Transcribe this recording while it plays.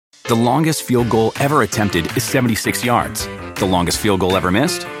The longest field goal ever attempted is 76 yards. The longest field goal ever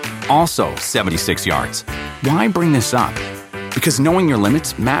missed? Also 76 yards. Why bring this up? Because knowing your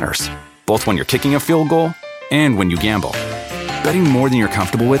limits matters, both when you're kicking a field goal and when you gamble. Betting more than you're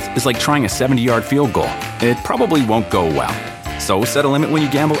comfortable with is like trying a 70-yard field goal. It probably won't go well. So set a limit when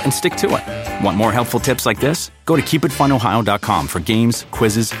you gamble and stick to it. Want more helpful tips like this? Go to keepitfunohio.com for games,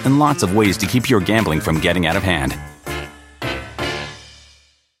 quizzes, and lots of ways to keep your gambling from getting out of hand.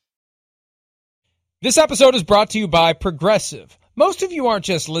 This episode is brought to you by Progressive. Most of you aren't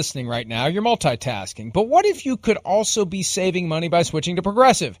just listening right now, you're multitasking. But what if you could also be saving money by switching to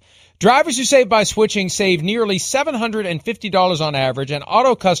Progressive? Drivers who save by switching save nearly $750 on average, and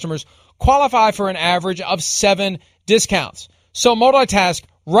auto customers qualify for an average of 7 discounts. So multitask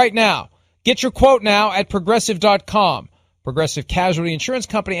right now. Get your quote now at Progressive.com. Progressive Casualty Insurance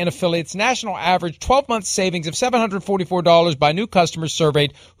Company and affiliates national average 12-month savings of $744 by new customers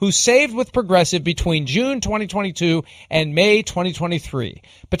surveyed who saved with Progressive between June 2022 and May 2023.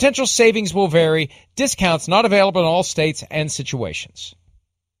 Potential savings will vary. Discounts not available in all states and situations.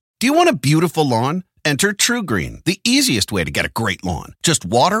 Do you want a beautiful lawn? Enter TruGreen, the easiest way to get a great lawn. Just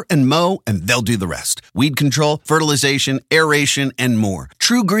water and mow, and they'll do the rest. Weed control, fertilization, aeration, and more.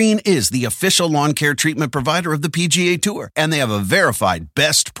 TruGreen is the official lawn care treatment provider of the PGA Tour, and they have a verified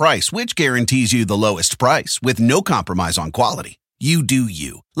best price, which guarantees you the lowest price with no compromise on quality. You do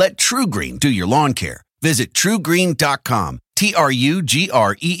you. Let TruGreen do your lawn care. Visit TruGreen.com,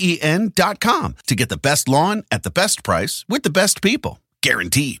 TruGreen.com, to get the best lawn at the best price with the best people.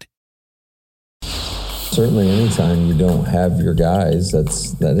 Guaranteed. Certainly, anytime you don't have your guys,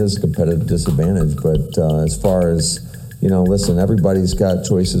 that is a competitive disadvantage. But as far as, listen, everybody's got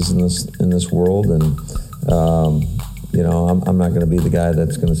choices in this world, and I'm not going to be the guy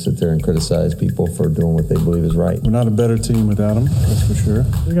that's going to sit there and criticize people for doing what they believe is right. We're not a better team without them, that's for sure.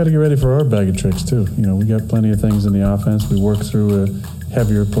 We got to get ready for our bag of tricks too. We got plenty of things in the offense. We worked through a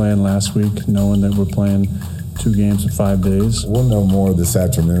heavier plan last week, knowing that we're playing 2 games in 5 days. We'll know more this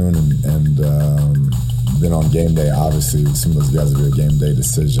afternoon, and then on game day, obviously, some of those guys will be a game day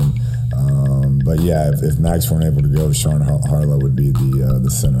decision. But yeah, if Max weren't able to go, Sean Harlow would be the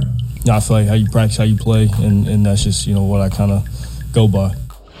center. Yeah, I feel like how you practice, how you play, and that's just what I kind of go by.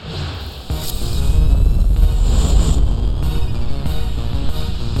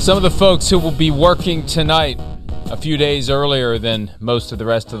 Some of the folks who will be working tonight a few days earlier than most of the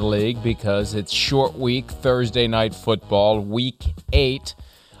rest of the league because it's short week, Thursday night football, week 8.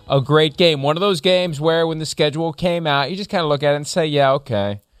 A great game. One of those games where when the schedule came out, you just kind of look at it and say, yeah,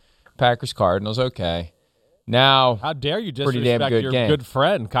 okay. Packers-Cardinals, okay. Now, how dare you disrespect your good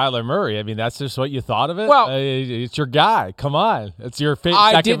friend, Kyler Murray? I mean, that's just what you thought of it? Well, it's your guy. Come on. It's your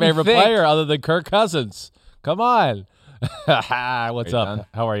second favorite player other than Kirk Cousins. Come on. What's up? Done?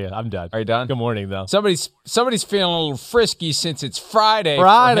 How are you? I'm done. Are you done? Good morning, though. Somebody's feeling a little frisky since it's Friday.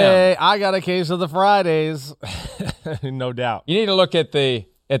 Friday. I got a case of the Fridays. No doubt. You need to look at the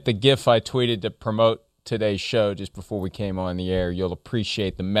GIF I tweeted to promote today's show just before we came on the air. You'll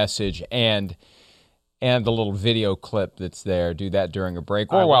appreciate the message and the little video clip that's there. Do that during a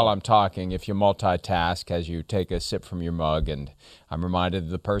break or while I'm talking if you multitask as you take a sip from your mug. And I'm reminded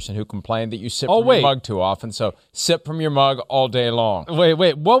of the person who complained that you sip from your mug too often. So sip from your mug all day long.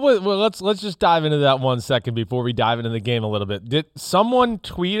 Wait. Let's just dive into that 1 second before we dive into the game a little bit. Did someone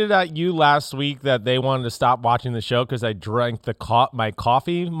tweeted at you last week that they wanted to stop watching the show because I drank my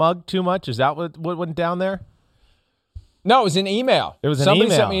coffee mug too much? Is that what went down there? No, it was an email.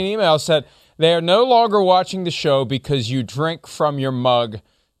 Somebody sent me an email said, they are no longer watching the show because you drink from your mug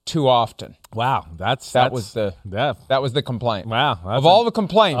too often. Wow, that was the complaint. Wow, of all the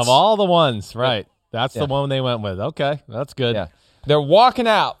complaints, of all the ones, right? That's the one they went with. Okay, that's good. Yeah, they're walking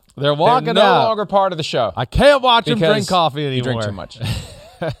out. They're no longer part of the show. I can't watch them drink coffee anymore. You drink too much.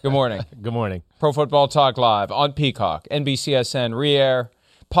 Good morning. Good morning. Pro Football Talk Live on Peacock, NBCSN, Re-Air,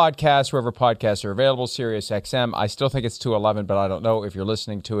 podcasts, wherever podcasts are available, Sirius XM. I still think it's 211, but I don't know. If you're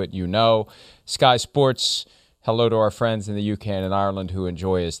listening to it, you know. Sky Sports, hello to our friends in the UK and in Ireland who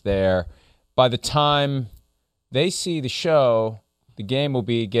enjoy us there. By the time they see the show, the game will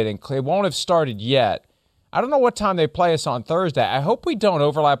be getting clear. It won't have started yet. I don't know what time they play us on Thursday. I hope we don't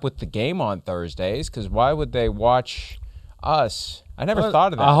overlap with the game on Thursdays, because why would they watch us? I never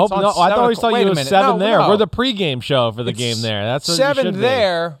thought of that. I hope no. I always thought you was 7 there. No. We're the pregame show for the game there. That's what 7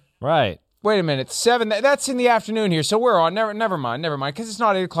 there. Right. Wait a minute. 7. That's in the afternoon here. So we're on. Never mind. Because it's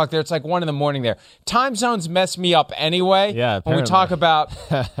not 8 o'clock there. It's like 1 in the morning there. Time zones mess me up anyway. Yeah. Apparently. When we talk about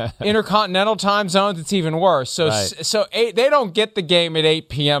intercontinental time zones, it's even worse. So right. They don't get the game at 8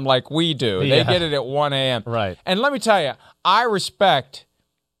 p.m. like we do. They get it at 1 a.m. Right. And let me tell you, I respect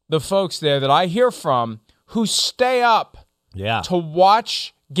the folks there that I hear from who stay up to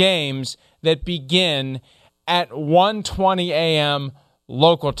watch games that begin at 1:20 a.m.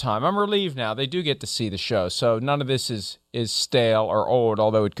 local time. I'm relieved now. They do get to see the show, so none of this is stale or old,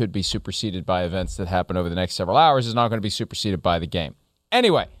 although it could be superseded by events that happen over the next several hours. It's not going to be superseded by the game.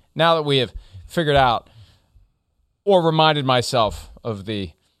 Anyway, now that we have figured out or reminded myself of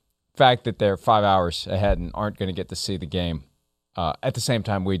the fact that they're 5 hours ahead and aren't going to get to see the game at the same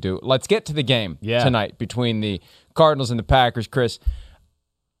time we do, let's get to the game tonight between the Cardinals and the Packers, Chris.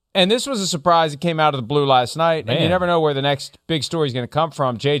 And this was a surprise. It came out of the blue last night, and you never know where the next big story is going to come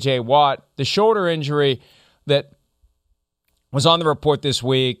from. J.J. Watt, the shoulder injury that was on the report this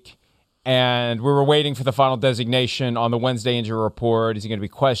week, and we were waiting for the final designation on the Wednesday injury report. Is he going to be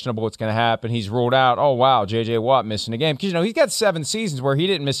questionable? What's going to happen? He's ruled out. Oh, wow, J.J. Watt missing a game. Because, he's got 7 seasons where he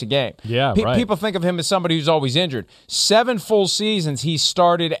didn't miss a game. Yeah, right. People think of him as somebody who's always injured. 7 full seasons, he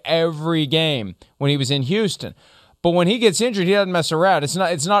started every game when he was in Houston. But when he gets injured, he doesn't mess around. It's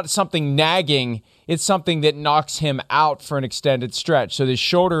not something nagging. It's something that knocks him out for an extended stretch. So this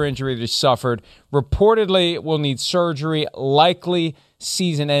shoulder injury that he suffered reportedly will need surgery, likely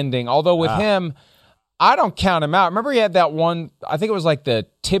season ending. Although with him, I don't count him out. Remember he had that one, I think it was like the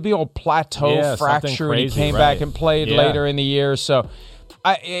tibial plateau fracture, and he came back and played later in the year. So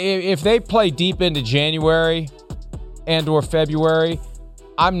if they play deep into January and or February,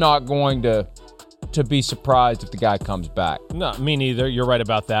 I'm not going to be surprised if the guy comes back. No, me neither. You're right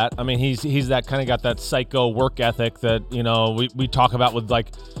about that. I mean, he's that kind of got that psycho work ethic that, we talk about with like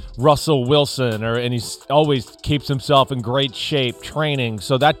Russell Wilson, and he's always keeps himself in great shape training.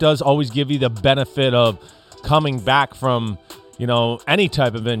 So that does always give you the benefit of coming back from, any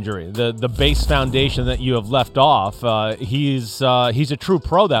type of injury. The base foundation that you have left off. He's a true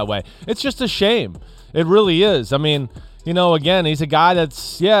pro that way. It's just a shame. It really is. I mean, again, he's a guy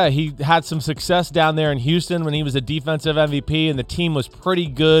that's, he had some success down there in Houston when he was a defensive MVP, and the team was pretty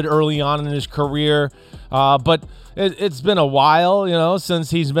good early on in his career. But it's been a while,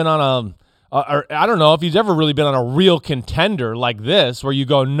 since he's been on I don't know if he's ever really been on a real contender like this, where you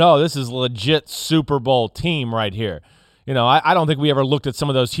go, no, this is a legit Super Bowl team right here. I don't think we ever looked at some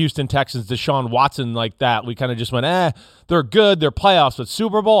of those Houston Texans, Deshaun Watson like that. We kind of just went, they're good, they're playoffs, but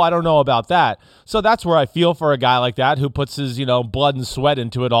Super Bowl, I don't know about that. So that's where I feel for a guy like that who puts his, blood and sweat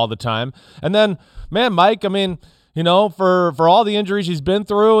into it all the time. And then, man, Mike, I mean, for all the injuries he's been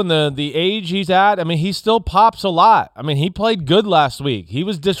through and the age he's at, I mean, he still pops a lot. I mean, he played good last week. He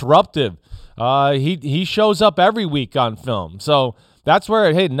was disruptive. He shows up every week on film. So that's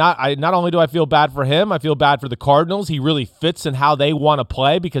where, not only do I feel bad for him, I feel bad for the Cardinals. He really fits in how they want to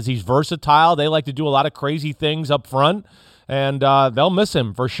play because he's versatile. They like to do a lot of crazy things up front, and they'll miss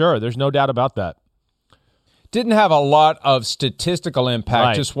him for sure. There's no doubt about that. Didn't have a lot of statistical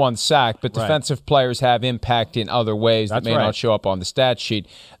impact, just 1 sack, but defensive players have impact in other ways that may not show up on the stat sheet.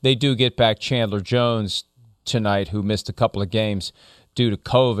 They do get back Chandler Jones tonight, who missed a couple of games due to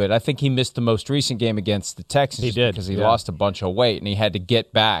COVID. I think he missed the most recent game against the Texans. He did because he lost a bunch of weight and he had to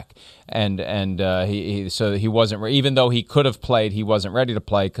get back. So he wasn't. Even though he could have played, he wasn't ready to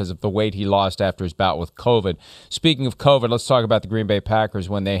play because of the weight he lost after his bout with COVID. Speaking of COVID, let's talk about the Green Bay Packers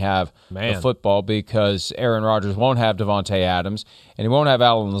when they have the football, because Aaron Rodgers won't have Devontae Adams and he won't have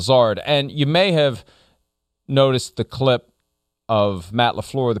Allen Lazard. And you may have noticed the clip of Matt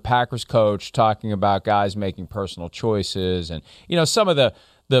LaFleur, the Packers coach, talking about guys making personal choices. And, some of the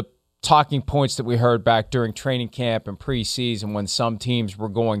talking points that we heard back during training camp and preseason when some teams were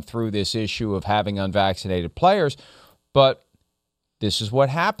going through this issue of having unvaccinated players. But this is what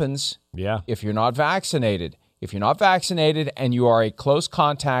happens if you're not vaccinated. If you're not vaccinated and you are a close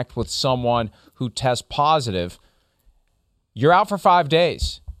contact with someone who tests positive, you're out for 5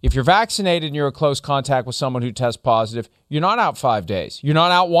 days. If you're vaccinated and you're a close contact with someone who tests positive, you're not out 5 days. You're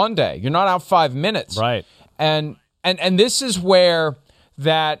not out 1 day. You're not out 5 minutes. Right. And this is where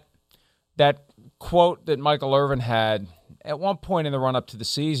that quote that Michael Irvin had at one point in the run-up to the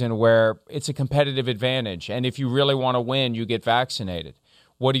season, where it's a competitive advantage. And if you really want to win, you get vaccinated.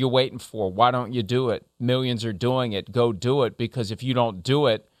 What are you waiting for? Why don't you do it? Millions are doing it. Go do it, because if you don't do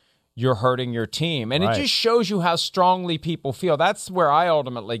it, you're hurting your team. And it just shows you how strongly people feel. That's where I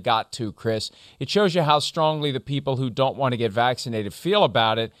ultimately got to, Chris. It shows you how strongly the people who don't want to get vaccinated feel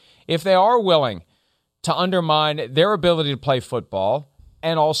about it, if they are willing to undermine their ability to play football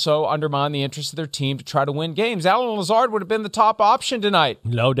and also undermine the interest of their team to try to win games. Allen Lazard would have been the top option tonight.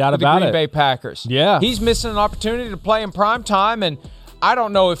 No doubt about it. The Green Bay Packers. Yeah. He's missing an opportunity to play in prime time, and I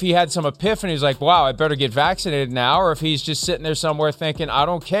don't know if he had some epiphany. He's like, wow, I better get vaccinated now, or if he's just sitting there somewhere thinking, I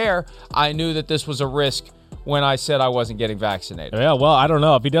don't care. I knew that this was a risk when I said I wasn't getting vaccinated. Yeah, well, I don't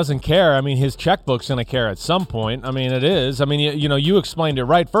know. If he doesn't care, I mean, his checkbook's going to care at some point. I mean, it is. I mean, you explained it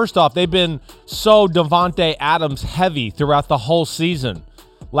right. First off, they've been so Davante Adams heavy throughout the whole season.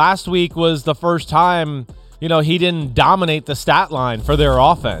 Last week was the first time, he didn't dominate the stat line for their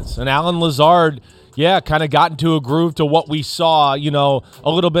offense. And Allen Lazard, kind of got into a groove to what we saw, a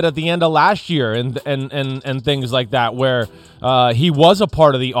little bit at the end of last year and things like that, where he was a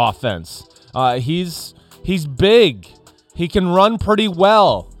part of the offense. He's big. He can run pretty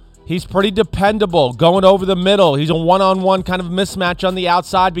well. He's pretty dependable going over the middle. He's a one-on-one kind of mismatch on the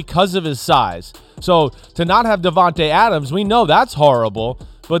outside because of his size. So to not have Davante Adams, we know that's horrible.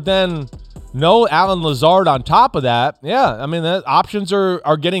 But then no Allen Lazard on top of that. Yeah, I mean, the options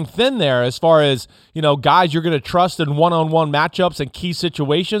are getting thin there as far as, guys you're going to trust in one-on-one matchups and key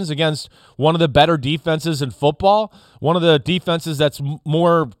situations against one of the better defenses in football, one of the defenses that's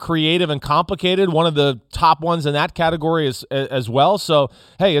more creative and complicated, one of the top ones in that category as well. So,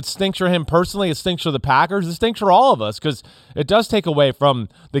 hey, it stinks for him personally. It stinks for the Packers. It stinks for all of us because it does take away from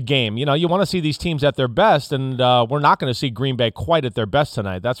the game. You want to see these teams at their best, and we're not going to see Green Bay quite at their best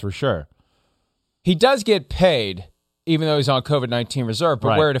tonight. That's for sure. He does get paid, even though he's on COVID-19 reserve,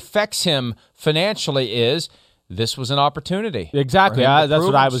 but where it affects him financially is this was an opportunity. Exactly. That's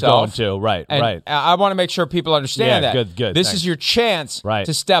what I was going to. Right, and right. I want to make sure people understand that. Good. This is your chance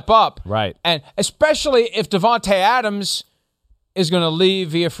to step up. Right. And especially if Davante Adams is going to leave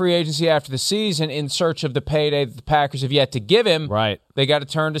via free agency after the season in search of the payday that the Packers have yet to give him, they got to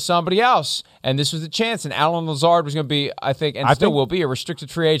turn to somebody else. And this was the chance. And Allen Lazard was going to be, I think will be a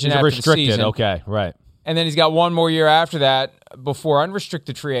restricted free agent after the season. Okay, right. And then he's got one more year after that before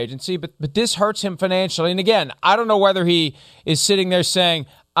unrestricted free agency. But this hurts him financially. And again, I don't know whether he is sitting there saying,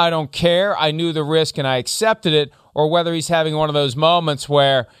 I don't care, I knew the risk and I accepted it, or whether he's having one of those moments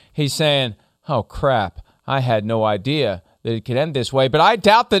where he's saying, oh, crap, I had no idea that it could end this way. But I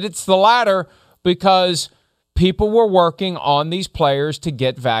doubt that it's the latter because people were working on these players to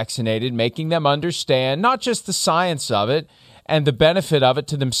get vaccinated, making them understand not just the science of it and the benefit of it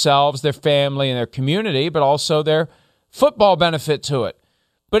to themselves, their family, and their community, but also their football benefit to it.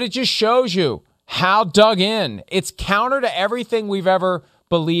 But it just shows you how dug in. It's counter to everything we've ever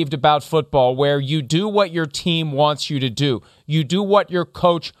believed about football, where you do what your team wants you to do. You do what your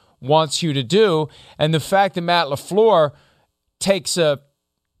coach wants you to do. And the fact that Matt LaFleur takes a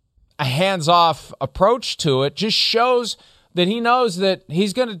hands-off approach to it just shows that he knows that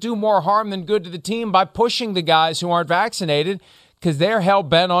he's going to do more harm than good to the team by pushing the guys who aren't vaccinated, because they're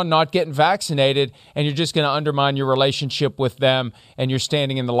hell-bent on not getting vaccinated, and you're just going to undermine your relationship with them, and you're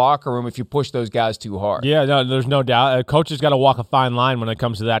standing in the locker room if you push those guys too hard. Yeah, no, there's no doubt. A coach has got to walk a fine line when it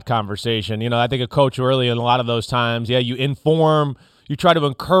comes to that conversation. I think a coach early in a lot of those times, you inform, you try to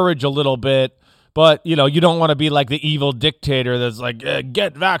encourage a little bit, but, you don't want to be like the evil dictator that's like,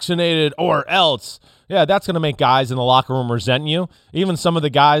 get vaccinated or else. Yeah, that's going to make guys in the locker room resent you, even some of the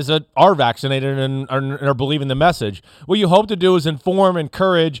guys that are vaccinated and are believing the message. What you hope to do is inform,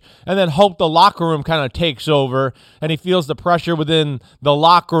 encourage, and then hope the locker room kind of takes over and he feels the pressure within the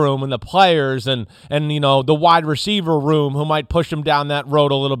locker room and the players and the wide receiver room who might push him down that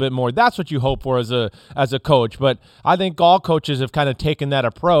road a little bit more. That's what you hope for as a coach. But I think all coaches have kind of taken that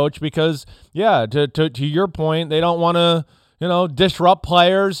approach because, to your point, they don't want to disrupt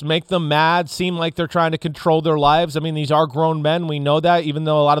players, make them mad, seem like they're trying to control their lives. I mean, these are grown men. We know that, even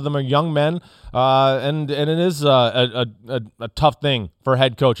though a lot of them are young men. And it is a tough thing for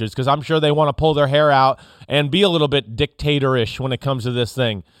head coaches because I'm sure they want to pull their hair out and be a little bit dictatorish when it comes to this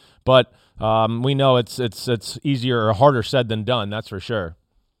thing. But we know it's easier or harder said than done, that's for sure.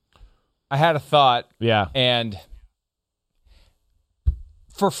 I had a thought. Yeah. And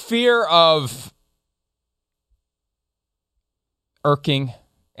for fear of irking,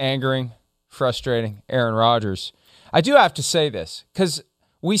 angering, frustrating Aaron Rodgers, I do have to say this because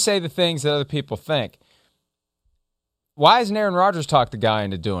we say the things that other people think. Why hasn't Aaron Rodgers talked the guy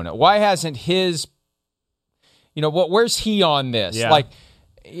into doing it? Why hasn't his, where's he on this? Yeah.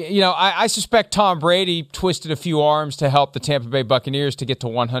 I suspect Tom Brady twisted a few arms to help the Tampa Bay Buccaneers to get to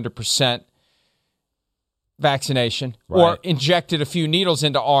 100% vaccination, or injected a few needles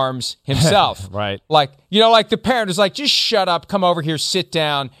into arms himself. Right. Like the parent is like, just shut up, come over here, sit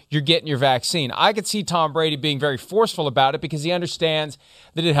down, you're getting your vaccine. I could see Tom Brady being very forceful about it because he understands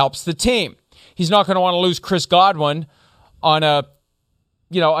that it helps the team. He's not going to want to lose Chris Godwin on a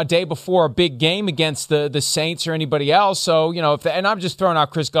day before a big game against the Saints or anybody else. So, and I'm just throwing out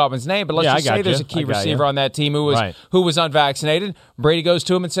Chris Godwin's name, but let's just say there's a key receiver on that team who was unvaccinated. Brady goes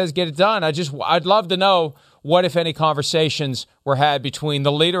to him and says, get it done. I'd love to know what, if any, conversations were had between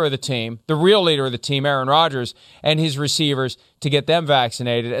the leader of the team, the real leader of the team, Aaron Rodgers, and his receivers to get them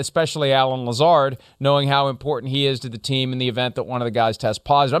vaccinated, especially Allen Lazard, knowing how important he is to the team in the event that one of the guys tests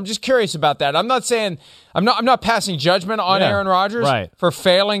positive. I'm just curious about that. I'm not saying I'm not passing judgment on Aaron Rodgers for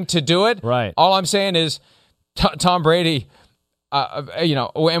failing to do it. Right. All I'm saying is Tom Brady,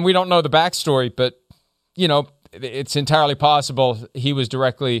 and we don't know the backstory, but it's entirely possible he was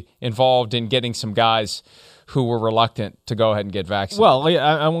directly involved in getting some guys who were reluctant to go ahead and get vaccinated. Well,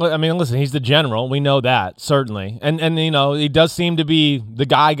 I mean, listen, he's the general. We know that, certainly. And he does seem to be the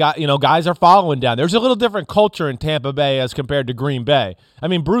guy, guys are following down. There's a little different culture in Tampa Bay as compared to Green Bay. I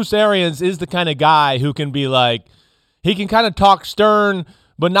mean, Bruce Arians is the kind of guy who can be like, he can kind of talk stern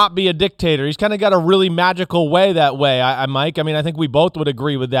but not be a dictator. He's kind of got a really magical way that way, Mike. I mean, I think we both would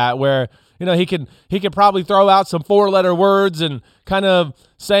agree with that, where he could probably throw out some 4-letter words and kind of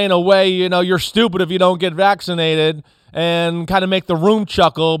say in a way, you're stupid if you don't get vaccinated, and kind of make the room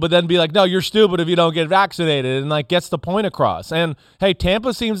chuckle, but then be like, no, you're stupid if you don't get vaccinated, and like gets the point across. And hey,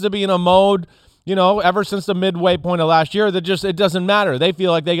 Tampa seems to be in a mode, ever since the midway point of last year, that just, it doesn't matter. They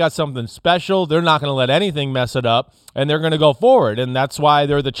feel like they got something special. They're not going to let anything mess it up, and they're going to go forward. And that's why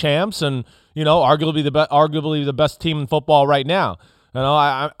they're the champs and, arguably the best team in football right now.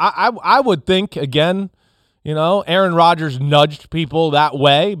 I would think, again, Aaron Rodgers nudged people that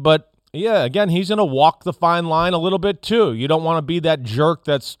way, but yeah, again, he's going to walk the fine line a little bit too. You don't want to be that jerk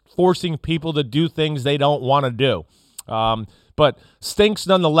that's forcing people to do things they don't want to do. But stinks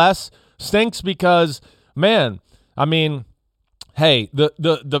nonetheless. Stinks because, man, I mean, hey,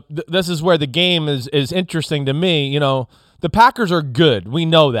 this is where the game is interesting to me. The Packers are good. We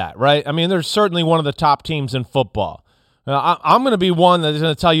know that, right? I mean, they're certainly one of the top teams in football. I'm going to be one that's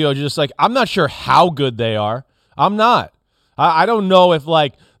going to tell you, just like, I'm not sure how good they are. I'm not. I don't know if,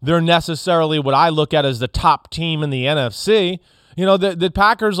 like, they're necessarily what I look at as the top team in the NFC. The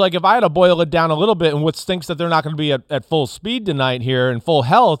Packers, like, if I had to boil it down a little bit, and what stinks that they're not going to be at full speed tonight here and full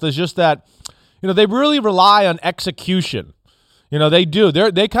health, is just that, they really rely on execution. They do.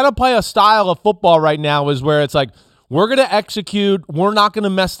 They kind of play a style of football right now is where it's like, we're going to execute. We're not going to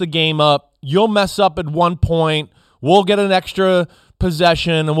mess the game up. You'll mess up at one point. We'll get an extra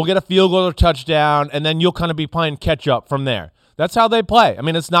possession, and we'll get a field goal or touchdown, and then you'll kind of be playing catch-up from there. That's how they play. I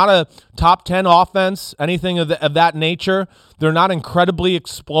mean, it's not a top 10 offense, anything of that nature. They're not incredibly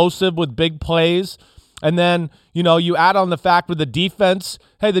explosive with big plays. And then, you add on the fact with the defense,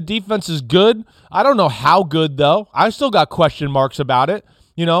 hey, the defense is good. I don't know how good, though. I still got question marks about it.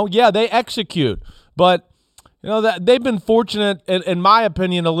 Yeah, they execute. But, that they've been fortunate, in my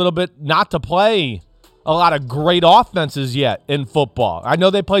opinion, a little bit not to play a lot of great offenses yet in football. I know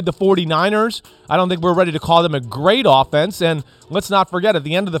they played the 49ers. I don't think we're ready to call them a great offense. And let's not forget, at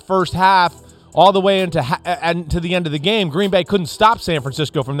the end of the first half, all the way into the end of the game, Green Bay couldn't stop San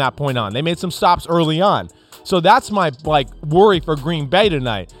Francisco from that point on. They made some stops early on. So that's my worry for Green Bay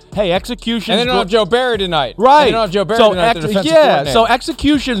tonight. Hey, execution. And they don't have Joe Barry tonight. Right. And they don't have Joe Barry tonight, the defensive coordinator. So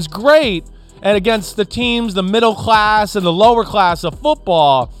execution's great, and against the teams, the middle class and the lower class of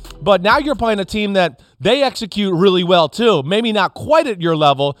football. But now you're playing a team that they execute really well too. Maybe not quite at your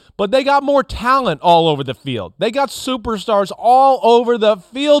level, but they got more talent all over the field. They got superstars all over the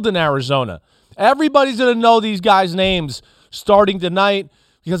field in Arizona. Everybody's going to know these guys' names starting tonight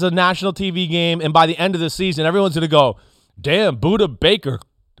because of the national TV game. And by the end of the season, everyone's going to go, damn, Budda Baker.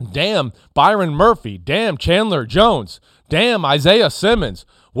 Damn, Byron Murphy. Damn, Chandler Jones. Damn, Isaiah Simmons.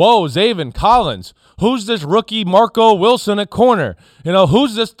 Whoa, Zaven Collins. Who's this rookie Marco Wilson at corner?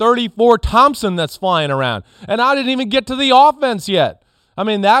 Who's this 34 Thompson that's flying around? And I didn't even get to the offense yet. I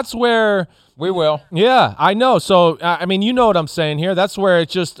mean, that's where... We will. Yeah, I know. So, I mean, you know what I'm saying here. That's where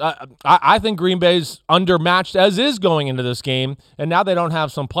it's just... I think Green Bay's undermatched as is going into this game, and now they don't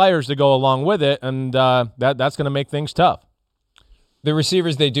have some players to go along with it, and that's going to make things tough. The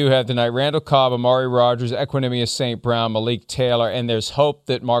receivers they do have tonight, Randall Cobb, Amari Rodgers, Equanimeous St. Brown, Malik Taylor, and there's hope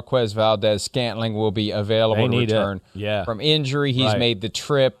that Marquez Valdez-Scantling will be available to return from injury. He's made the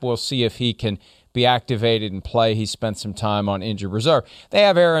trip. We'll see if he can be activated and play. He spent some time on injured reserve. They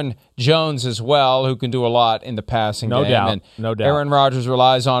have Aaron Jones as well, who can do a lot in the passing game. No doubt. Aaron Rodgers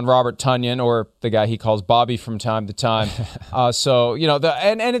relies on Robert Tonyan, or the guy he calls Bobby from time to time. It's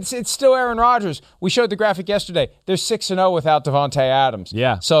still Aaron Rodgers. We showed the graphic yesterday. They're 6-0 without Davante Adams.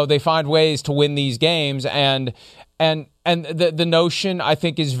 Yeah. So they find ways to win these games, and the notion, I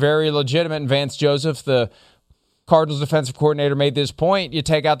think, is very legitimate. And Vance Joseph, the Cardinals defensive coordinator, made this point. You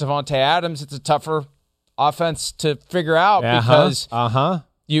take out Davante Adams, it's a tougher offense to figure out because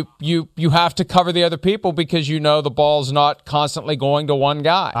You have to cover the other people because the ball's not constantly going to one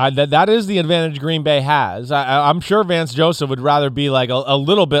guy. That is the advantage Green Bay has. I'm sure Vance Joseph would rather be like a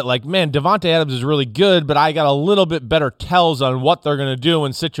little bit like, man, Davante Adams is really good, but I got a little bit better tells on what they're going to do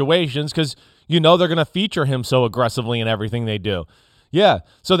in situations because they're going to feature him so aggressively in everything they do. Yeah,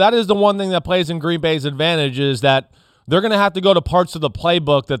 so that is the one thing that plays in Green Bay's advantage is that they're going to have to go to parts of the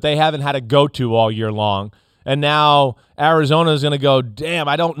playbook that they haven't had to go to all year long. And now Arizona is going to go, damn,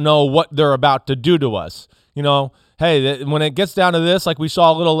 I don't know what they're about to do to us. Hey, when it gets down to this, like we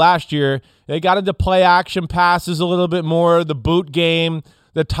saw a little last year, they got into play action passes a little bit more, the boot game,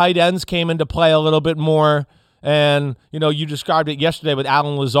 the tight ends came into play a little bit more. And, you described it yesterday with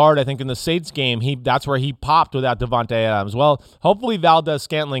Alan Lazard, I think, in the Saints game. That's where he popped without Davante Adams. Well, hopefully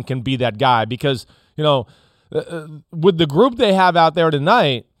Valdez-Scantling can be that guy because, with the group they have out there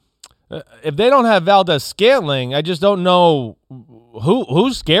tonight, if they don't have Valdez-Scantling, I just don't know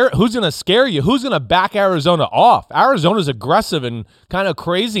who's going to scare you, who's going to back Arizona off. Arizona's aggressive and kind of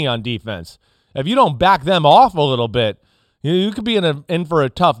crazy on defense. If you don't back them off a little bit, you could be in for a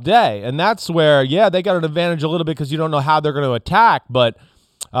tough day. And that's where, they got an advantage a little bit because you don't know how they're going to attack, but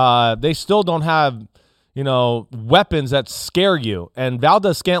they still don't have weapons that scare you. And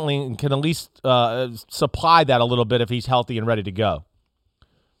Valdez-Scantling can at least supply that a little bit if he's healthy and ready to go.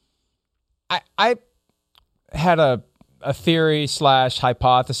 I had a theory /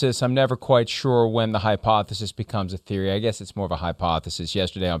 hypothesis. I'm never quite sure when the hypothesis becomes a theory. I guess it's more of a hypothesis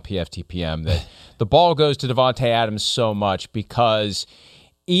yesterday on PFTPM that the ball goes to Davante Adams so much because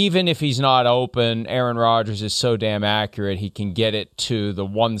even if he's not open, Aaron Rodgers is so damn accurate, he can get it to the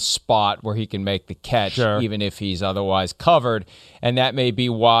one spot where he can make the catch, even if he's otherwise covered. And that may be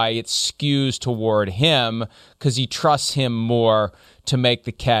why it skews toward him because he trusts him more to make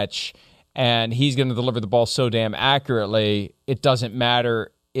the catch. And he's going to deliver the ball so damn accurately, it doesn't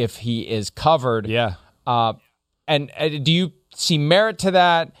matter if he is covered. Yeah. And do you see merit to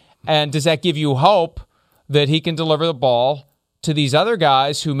that? And does that give you hope that he can deliver the ball to these other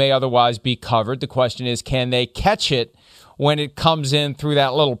guys who may otherwise be covered? The question is, can they catch it when it comes in through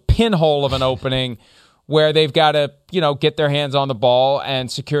that little pinhole of an opening where they've got to, get their hands on the ball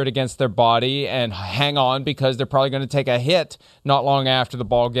and secure it against their body and hang on because they're probably going to take a hit not long after the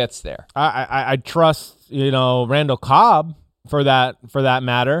ball gets there. I trust, Randall Cobb for that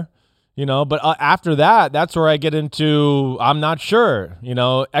matter, but after that, that's where I get into, I'm not sure,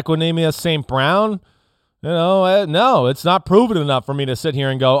 Equanimeous St. Brown, no, it's not proven enough for me to sit here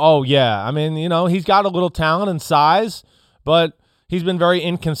and go, oh yeah. I mean, he's got a little talent and size, but he's been very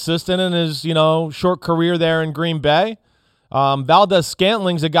inconsistent in his, short career there in Green Bay.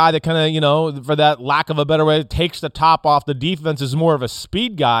 Valdez-Scantling's a guy that kind of, for that lack of a better way, takes the top off the defense, is more of a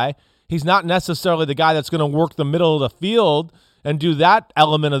speed guy. He's not necessarily the guy that's going to work the middle of the field and do that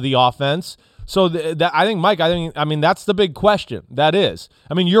element of the offense. So I think, Mike, that's the big question. That is.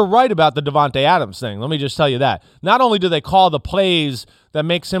 You're right about the Davante Adams thing. Let me just tell you that. Not only do they call the plays that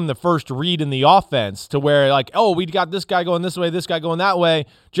makes him the first read in the offense to where, like, oh, we got this guy going this way, this guy going that way,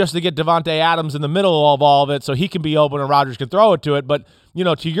 just to get Davante Adams in the middle of all of it so he can be open and Rodgers can throw it to it. But,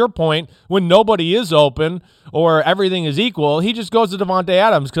 to your point, when nobody is open or everything is equal, he just goes to Davante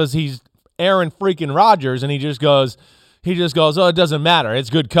Adams because he's Aaron freaking Rodgers, and he just goes, oh, it doesn't matter. It's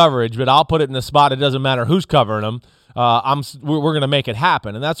good coverage, but I'll put it in the spot. It doesn't matter who's covering him. We're going to make it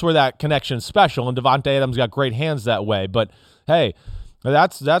happen. And that's where that connection's special, and Davante Adams got great hands that way. But, hey,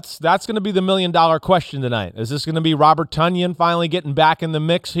 that's going to be the $1 million question tonight. Is this going to be Robert Tonyan finally getting back in the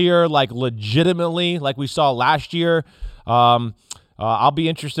mix here, like legitimately, like we saw last year? I'll be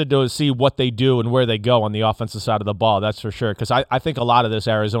interested to see what they do and where they go on the offensive side of the ball, that's for sure, because I think a lot of this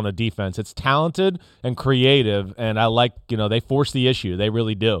Arizona defense, it's talented and creative, and I like, they force the issue. They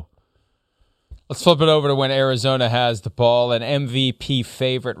really do. Let's flip it over to when Arizona has the ball. An MVP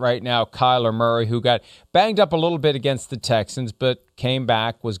favorite right now, Kyler Murray, who got banged up a little bit against the Texans, but came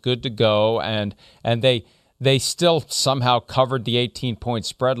back, was good to go, and they still somehow covered the 18-point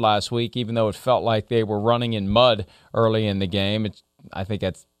spread last week, even though it felt like they were running in mud early in the game. I think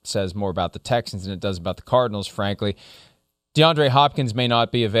that says more about the Texans than it does about the Cardinals, frankly. DeAndre Hopkins may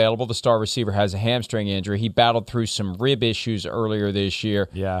not be available. The star receiver has a hamstring injury. He battled through some rib issues earlier this year.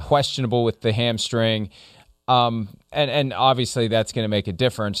 Yeah. Questionable with the hamstring. And obviously that's going to make a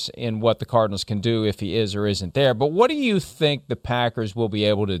difference in what the Cardinals can do if he is or isn't there. But what do you think the Packers will be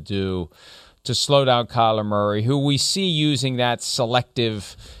able to do to slow down Kyler Murray, who we see using that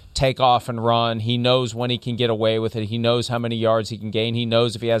selective take off and run? He knows when he can get away with it. He knows how many yards he can gain. He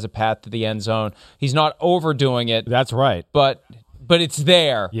knows if he has a path to the end zone. He's not overdoing it. That's right. But it's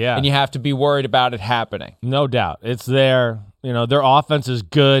there. Yeah. And you have to be worried about it happening. No doubt. It's there. Their offense is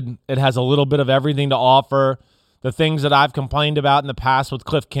good. It has a little bit of everything to offer. The things that I've complained about in the past with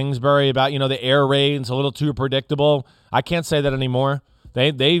Cliff Kingsbury about, the air raid's a little too predictable. I can't say that anymore.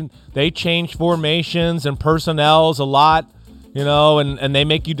 They change formations and personnels a lot, and they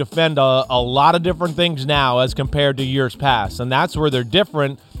make you defend a lot of different things now as compared to years past. And that's where they're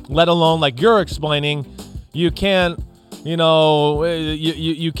different, let alone like you're explaining. You can't,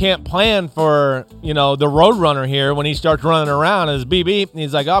 you can't plan for, the road runner here when he starts running around as beep, beep.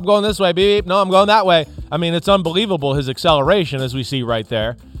 He's like, oh, I'm going this way, beep, beep. No, I'm going that way. I mean, it's unbelievable, his acceleration, as we see right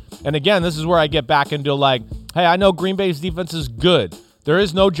there. And again, this is where I get back into like, hey, I know Green Bay's defense is good. There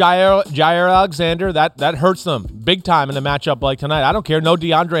is no Jair Alexander. That hurts them big time in a matchup like tonight. I don't care, no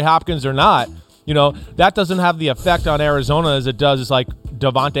DeAndre Hopkins or not. That doesn't have the effect on Arizona as it does. It's like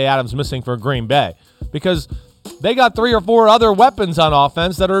Devontae Adams missing for Green Bay because they got 3 or 4 other weapons on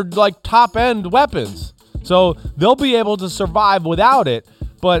offense that are like top-end weapons. So they'll be able to survive without it.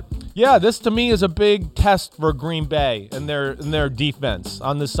 But, yeah, this to me is a big test for Green Bay and their defense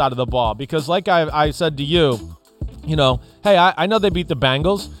on this side of the ball. Because like I said to you, hey, I know they beat the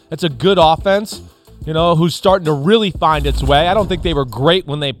Bengals. It's a good offense, who's starting to really find its way. I don't think they were great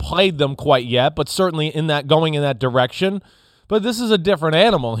when they played them quite yet, but certainly going in that direction. But this is a different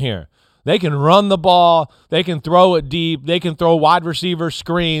animal here. They can run the ball. They can throw it deep. They can throw wide receiver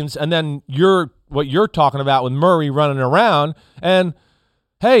screens. And then what you're talking about with Murray running around. And,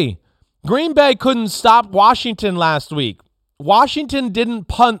 hey, Green Bay couldn't stop Washington last week. Washington didn't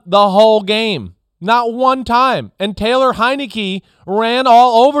punt the whole game. Not one time. And Taylor Heineke ran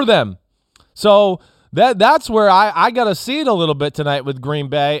all over them. So that's where I got to see it a little bit tonight with Green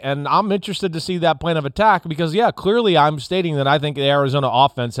Bay, and I'm interested to see that plan of attack because, yeah, clearly I'm stating that I think the Arizona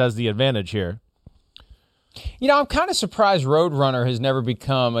offense has the advantage here. I'm kind of surprised Roadrunner has never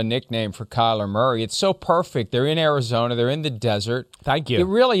become a nickname for Kyler Murray. It's so perfect. They're in Arizona. They're in the desert. Thank you. It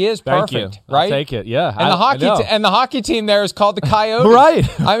really is perfect, Thank you. right? I'll take it, yeah. And the hockey team there is called the Coyotes.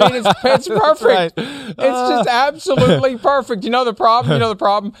 Right. I mean, it's perfect. Right. It's just absolutely perfect. You know the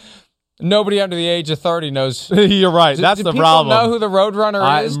problem? Nobody under the age of 30 knows. You're right. That's the problem. Do people know who the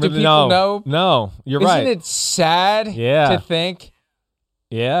Roadrunner is? Do people know? No, you're right. Isn't it sad to think?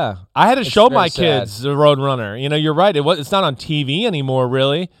 Yeah. I had to show my kids the Roadrunner. You're right. It's not on TV anymore,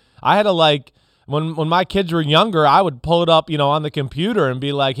 really. I had to, when my kids were younger, I would pull it up, on the computer and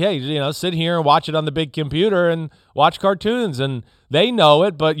be like, hey, sit here and watch it on the big computer and watch cartoons. And they know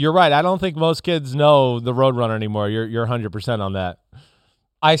it, but you're right. I don't think most kids know the Roadrunner anymore. You're 100% on that.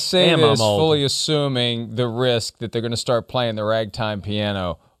 I say this fully assuming the risk that they're going to start playing the ragtime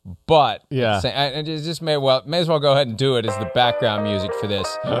piano, but it just may as well go ahead and do it as the background music for this.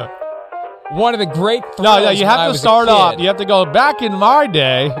 One of the great thrills. No, you have to start off. You have to go back in my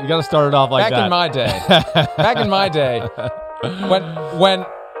day. You got to start it off like that. Back in my day, when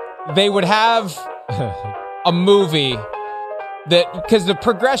they would have a movie because the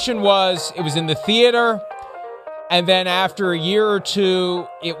progression was it was in the theater. And then after a year or two,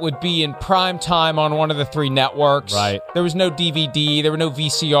 it would be in prime time on one of the 3 networks. Right. There was no DVD. There were no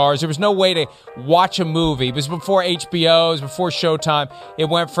VCRs. There was no way to watch a movie. It was before HBO. It was before Showtime. It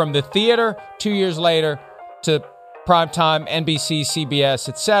went from the theater 2 years later to prime time, NBC, CBS,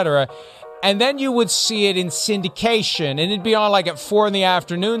 etc. And then you would see it in syndication. And it'd be on at 4 in the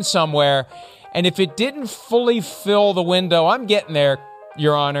afternoon somewhere. And if it didn't fully fill the window, I'm getting there,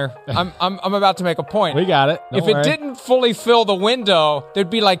 Your Honor. I'm about to make a point. We got it. If it didn't fully fill the window, there'd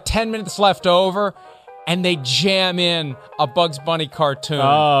be 10 minutes left over, and they jam in a Bugs Bunny cartoon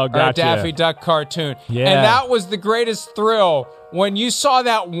or a Daffy Duck cartoon. Yeah. And that was the greatest thrill when you saw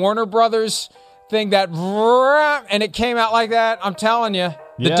that Warner Brothers thing and it came out like that. I'm telling you,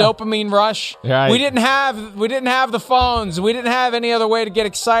 the dopamine rush. Right. We didn't have the phones. We didn't have any other way to get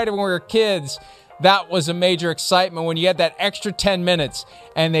excited when we were kids. That was a major excitement when you had that extra 10 minutes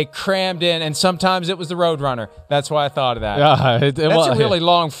and they crammed in, and sometimes it was the Roadrunner. That's why I thought of that. That's a really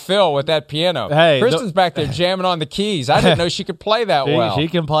long fill with that piano. Hey, Kristen's back there jamming on the keys. I didn't know she could play that well. She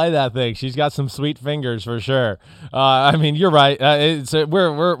can play that thing. She's got some sweet fingers for sure. You're right.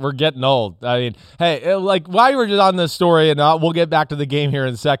 We're getting old. Hey, while we're just on this story, and we'll get back to the game here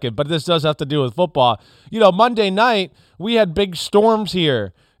in a second, but this does have to do with football. Monday night, we had big storms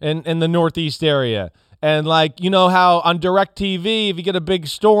here in the Northeast area. And how on DirecTV, if you get a big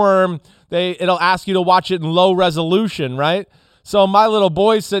storm, it'll ask you to watch it in low resolution, right? So my little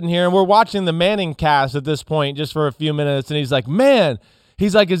boy's sitting here, and we're watching the Manning cast at this point just for a few minutes, and he's like, man,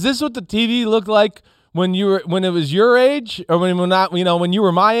 is this what the TV looked like when it was your age, or when you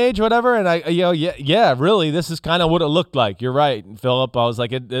were my age, or whatever? And yeah, really, this is kind of what it looked like. You're right, Philip. I was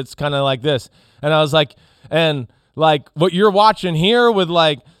like, it's kind of like this. And I was like, and Like what you're watching here with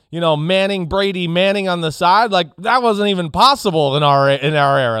like, Manning, Brady, Manning on the side, like that wasn't even possible in our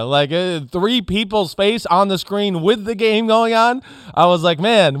era. Like 3 people's face on the screen with the game going on. I was like,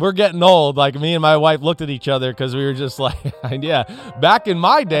 man, we're getting old. Like me and my wife looked at each other because we were just like, yeah. Back in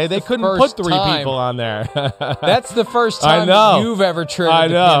my day, they couldn't put 3 people on there. That's the first time that you've ever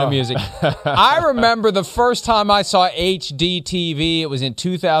triggered the piano music. I remember the first time I saw HD TV. It was in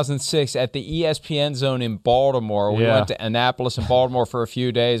 2006 at the ESPN Zone in Baltimore. We went to Annapolis and Baltimore for a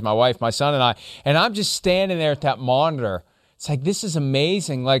few days. My wife, my son, and I'm just standing there at that monitor. It's like, this is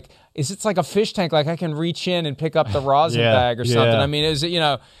amazing. Like, it's like a fish tank. Like I can reach in and pick up the rosin bag or something. I mean, it was, it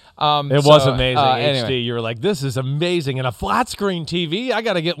was amazing. Anyway. HD. You were like, this is amazing. And a flat screen TV, I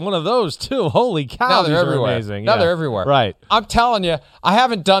got to get one of those too. Holy cow. Now they're everywhere. Amazing. Now they're everywhere. Right. I'm telling you, I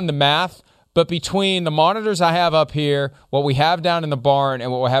haven't done the math, but between the monitors I have up here, what we have down in the barn,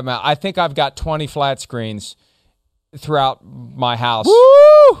 and what we have, I think I've got 20 flat screens throughout my house.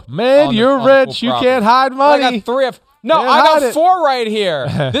 Woo! Man, you're rich. You can't hide money. I got 3 of... No, I got 4 right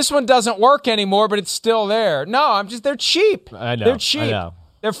here. This one doesn't work anymore, but it's still there. No, they're cheap. I know. They're cheap. I know.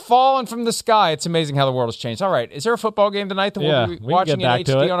 They're falling from the sky. It's amazing how the world has changed. All right. Is there a football game tonight that we'll be watching in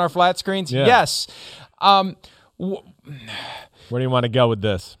HD on our flat screens? Yeah. Yes. Where do you want to go with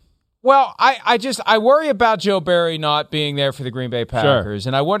this? Well, I worry about Joe Barry not being there for the Green Bay Packers,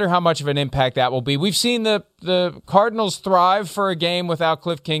 and I wonder how much of an impact that will be. We've seen the Cardinals thrive for a game without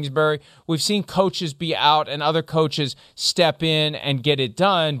Cliff Kingsbury. We've seen coaches be out and other coaches step in and get it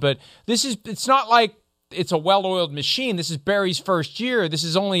done, but it's not like it's a well-oiled machine. This is Barry's first year. This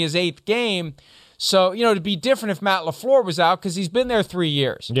is only his 8th game. So, it'd be different if Matt LaFleur was out because he's been there 3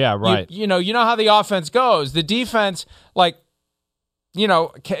 years. Yeah, right. You know how the offense goes. The defense,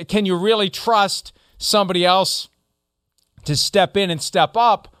 can you really trust somebody else to step in and step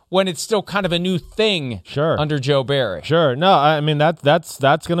up when it's still kind of a new thing under Joe Barry? Sure. No, I mean, that's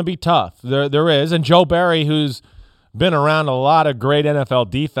going to be tough. There is. And Joe Barry, who's been around a lot of great NFL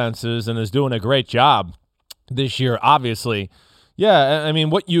defenses and is doing a great job this year, obviously. Yeah, I mean,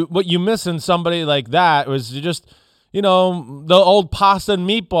 what you miss in somebody like that was just... the old pasta and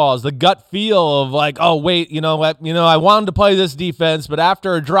meatballs, the gut feel of like, oh, wait, I wanted to play this defense, but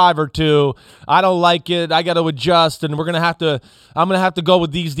after a drive or two, I don't like it. I got to adjust, and I'm going to have to go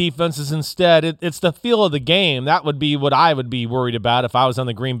with these defenses instead. It's the feel of the game. That would be what I would be worried about if I was in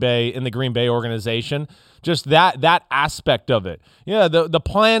the Green Bay organization. Just that aspect of it. Yeah, the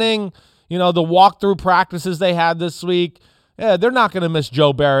planning, the walkthrough practices they had this week. Yeah, they're not going to miss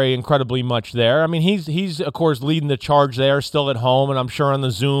Joe Barry incredibly much there. I mean, he's of course leading the charge there, still at home, and I'm sure on the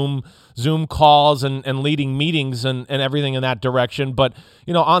Zoom calls and leading meetings and everything in that direction. But,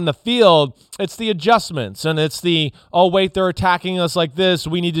 on the field, it's the adjustments, and it's the, oh, wait, they're attacking us like this.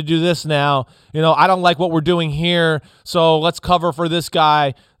 We need to do this now. I don't like what we're doing here, so let's cover for this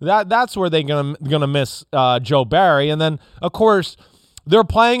guy. That's where they're gonna miss Joe Barry. And then, of course, they're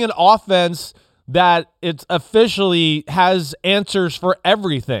playing an offense that it officially has answers for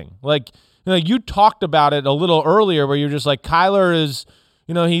everything. Like, you talked about it a little earlier where you're just like, Kyler is,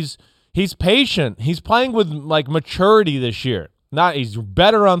 he's patient. He's playing with like maturity this year. He's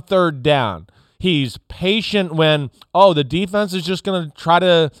better on 3rd down. He's patient when, the defense is just going to try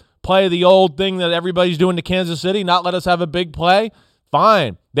to play the old thing that everybody's doing to Kansas City, not let us have a big play.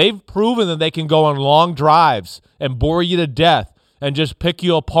 Fine. They've proven that they can go on long drives and bore you to death and just pick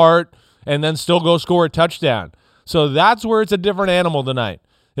you apart and then still go score a touchdown. So that's where it's a different animal tonight.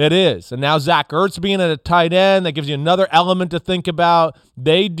 It is. And now Zach Ertz being at a tight end, that gives you another element to think about.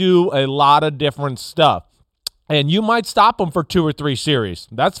 They do a lot of different stuff. And you might stop them for 2 or 3 series.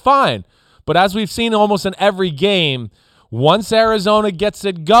 That's fine. But as we've seen almost in every game, once Arizona gets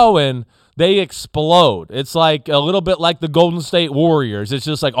it going, they explode. It's like a little bit like the Golden State Warriors. It's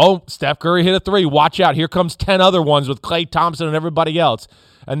just like, oh, Steph Curry hit a 3. Watch out. Here comes 10 other ones with Klay Thompson and everybody else.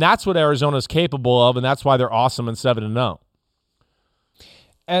 And that's what Arizona's capable of, and that's why they're awesome and 7-0.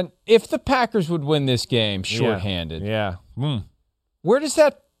 And if the Packers would win this game shorthanded, where does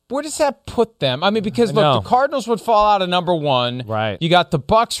that put them? I mean, because look, the Cardinals would fall out of number 1. Right. You got the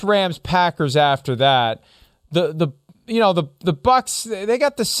Bucks, Rams, Packers after that. The Bucks, they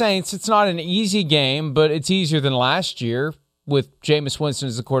got the Saints. It's not an easy game, but it's easier than last year with Jameis Winston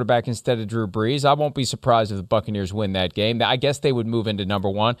as the quarterback instead of Drew Brees. I won't be surprised if the Buccaneers win that game. I guess they would move into number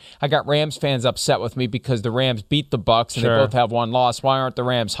 1. I got Rams fans upset with me because the Rams beat the Bucks and they both have 1 loss. Why aren't the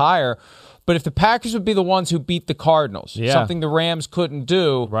Rams higher? But if the Packers would be the ones who beat the Cardinals, something the Rams couldn't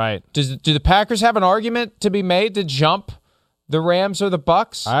do, right? Do the Packers have an argument to be made to jump the Rams or the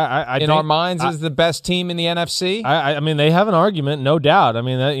Bucks? I in think, our minds, is the best team in the NFC? I mean, they have an argument, no doubt. I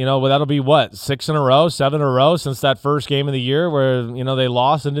mean, that'll be what, 6 in a row, 7 in a row since that first game of the year where they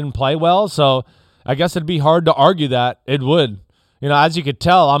lost and didn't play well. So I guess it'd be hard to argue that. It would. As you could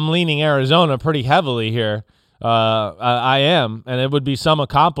tell, I'm leaning Arizona pretty heavily here. I am, and it would be some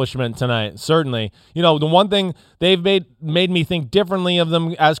accomplishment tonight, certainly. The one thing they've made me think differently of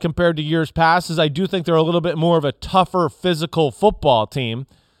them as compared to years past is I do think they're a little bit more of a tougher physical football team.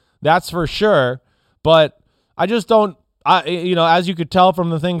 That's for sure. But I just don't, as you could tell from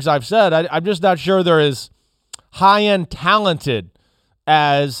the things I've said, I'm just not sure they're as high-end talented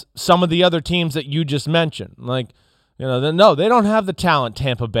as some of the other teams that you just mentioned. Like, no, they don't have the talent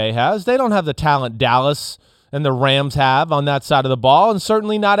Tampa Bay has. They don't have the talent Dallas and the Rams have on that side of the ball, and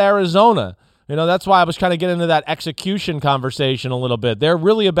certainly not Arizona. That's why I was kind of getting into that execution conversation a little bit. They're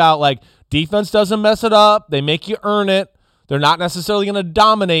really about, like, defense doesn't mess it up. They make you earn it. They're not necessarily going to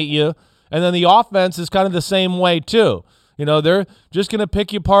dominate you. And then the offense is kind of the same way, too. They're just going to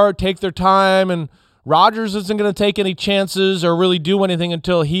pick you apart, take their time, and Rodgers isn't going to take any chances or really do anything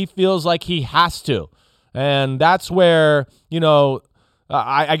until he feels like he has to. And that's where,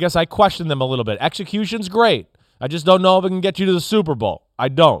 I guess I question them a little bit. Execution's great. I just don't know if it can get you to the Super Bowl. I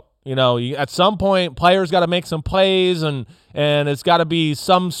don't. At some point, players got to make some plays, and it's got to be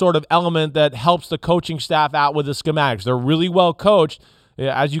some sort of element that helps the coaching staff out with the schematics. They're really well coached.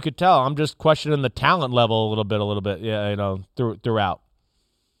 As you could tell, I'm just questioning the talent level a little bit. Throughout.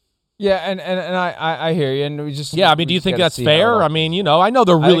 Yeah, and I hear you, and we just do you think that's fair? I mean, I know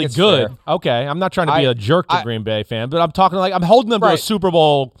they're really good. Fair. Okay, I'm not trying to be a jerk to Green Bay fan, but I'm talking I'm holding them to a Super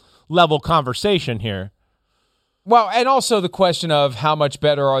Bowl level conversation here. Well, and also the question of how much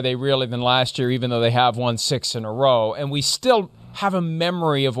better are they really than last year, even though they have won 6 in a row, and we still have a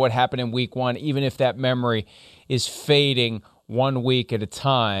memory of what happened in Week 1, even if that memory is fading 1 week at a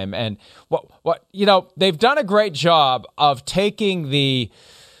time. And they've done a great job of taking the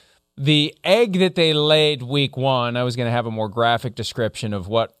egg that they laid Week 1. I was going to have a more graphic description of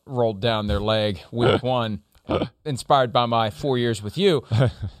what rolled down their leg Week 1, inspired by my 4 years with you.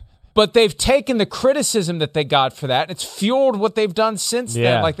 But they've taken the criticism that they got for that, and it's fueled what they've done since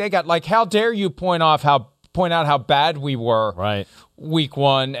then. Like how dare you point out how bad we were Week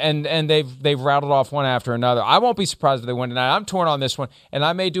 1, and they've rattled off one after another. I won't be surprised if they win tonight. I'm torn on this one, and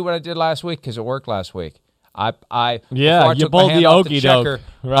I may do what I did last week because it worked last week. You pulled the okie doke.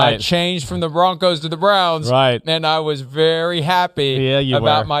 Right. I changed from the Broncos to the Browns. Right. And I was very happy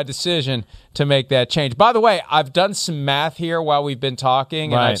about my decision to make that change. By the way, I've done some math here while we've been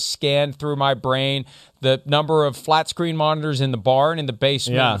talking, and I've scanned through my brain the number of flat screen monitors in the barn, in the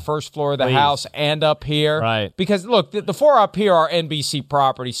basement, on the first floor of the house, and up here. Right. Because, look, the 4 up here are NBC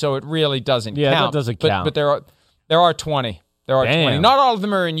property, so it really doesn't count. Yeah, that doesn't count. But there are 20. There are 20. Not all of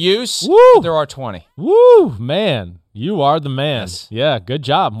them are in use, Woo! But there are 20. Woo, man. You are the man. Yes. Yeah, good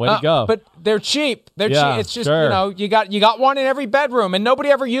job. Way to go. But they're cheap. They're cheap. It's just, sure. you got one in every bedroom, and nobody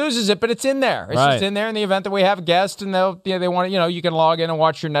ever uses it, but it's in there. It's just in there in the event that we have a guest, and they want to, you can log in and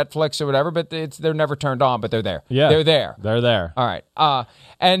watch your Netflix or whatever, but they're never turned on, but they're there. Yeah. They're there. They're there. All right.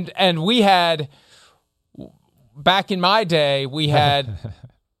 And we had, back in my day, we had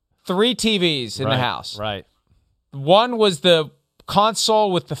 3 TVs in the house. Right. One was the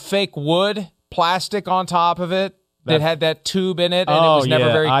console with the fake wood plastic on top of it that had that tube in it, and it was never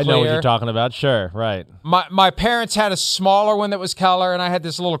very clear. I know what you're talking about. Sure, right. My parents had a smaller one that was color, and I had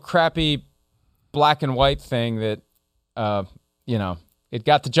this little crappy black and white thing that, it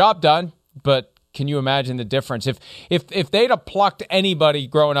got the job done, but can you imagine the difference? If they'd have plucked anybody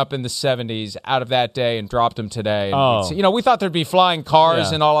growing up in the 70s out of that day and dropped them today, and we thought there'd be flying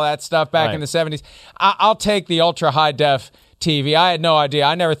cars and all of that stuff back in the 70s. I'll take the ultra high def TV. I had no idea.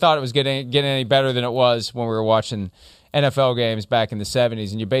 I never thought it was getting any better than it was when we were watching NFL games back in the 70s,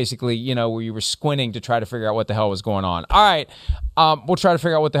 and you basically, where you were squinting to try to figure out what the hell was going on. All right, we'll try to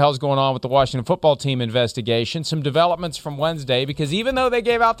figure out what the hell's going on with the Washington football team investigation. Some developments from Wednesday, because even though they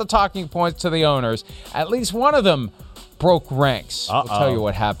gave out the talking points to the owners, at least one of them broke ranks. We'll tell you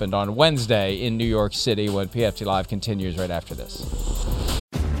what happened on Wednesday in New York City when PFT Live continues right after this.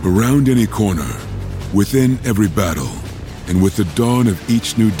 Around any corner, within every battle, and with the dawn of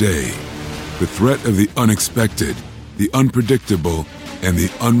each new day, the threat of the unexpected, the unpredictable, and the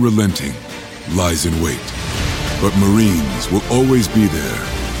unrelenting lies in wait. But Marines will always be there.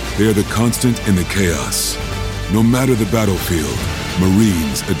 They are the constant in the chaos. No matter the battlefield,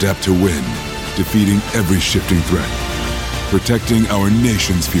 Marines adapt to win, defeating every shifting threat, protecting our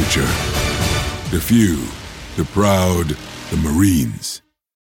nation's future. The few, the proud, the Marines.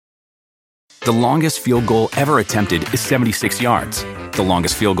 The longest field goal ever attempted is 76 yards. The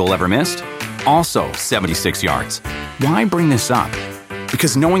longest field goal ever missed? Also 76 yards. Why bring this up?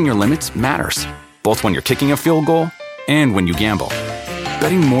 Because knowing your limits matters, both when you're kicking a field goal and when you gamble.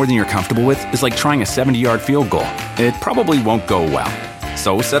 Betting more than you're comfortable with is like trying a 70-yard field goal. It probably won't go well.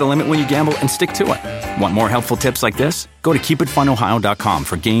 So set a limit when you gamble and stick to it. Want more helpful tips like this? Go to keepitfunohio.com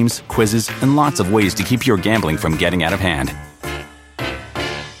for games, quizzes, and lots of ways to keep your gambling from getting out of hand.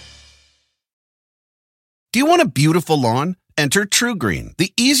 Do you want a beautiful lawn? Enter TruGreen,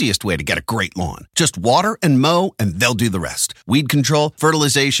 the easiest way to get a great lawn. Just water and mow, and they'll do the rest. Weed control,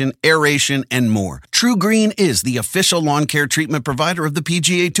 fertilization, aeration, and more. TruGreen is the official lawn care treatment provider of the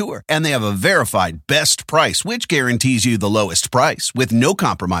PGA Tour, and they have a verified best price, which guarantees you the lowest price with no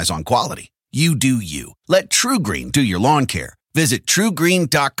compromise on quality. You do you. Let TruGreen do your lawn care. Visit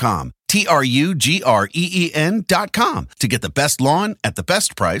TruGreen.com, TruGreen.com, to get the best lawn at the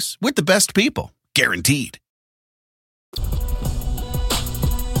best price with the best people. Guaranteed.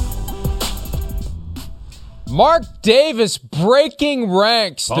 Mark Davis breaking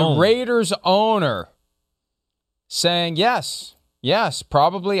ranks, Boom. the Raiders owner, saying yes,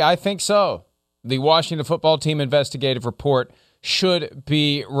 probably, I think so. The Washington football team investigative report should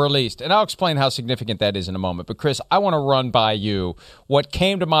be released. And I'll explain how significant that is in a moment. But, Chris, I want to run by you what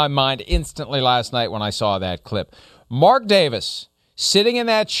came to my mind instantly last night when I saw that clip. Mark Davis, sitting in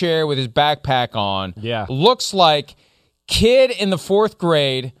that chair with his backpack on, looks like kid in the 4th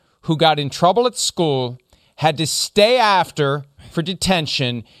grade who got in trouble at school, had to stay after for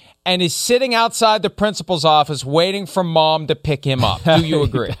detention, and is sitting outside the principal's office waiting for mom to pick him up. Do you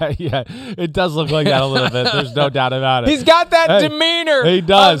agree? Yeah, it does look like that a little bit. There's no doubt about it. He's got that demeanor he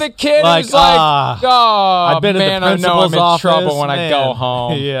does. of the kid like, who's like, oh, I've been man, at the I know I'm in office, trouble when man. I go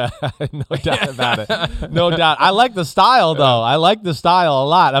home. Yeah, no doubt about it. No doubt. I like the style, though. I like the style a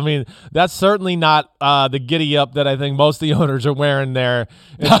lot. I mean, that's certainly not the giddy-up that I think most of the owners are wearing there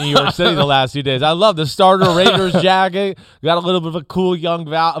in New York City the last few days. I love the starter Raiders jacket. Got a little bit of a cool young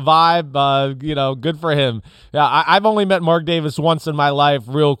vibe. Good for him. Yeah, I've only met Mark Davis once in my life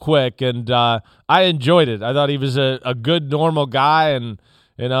real quick, and I enjoyed it. I thought he was a good, normal guy, and,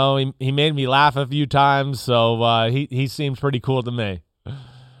 he made me laugh a few times, so he seems pretty cool to me.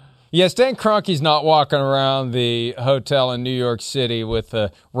 Yeah, Stan Kroenke's not walking around the hotel in New York City with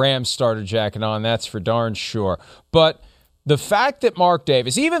a Rams starter jacket on, that's for darn sure. But the fact that Mark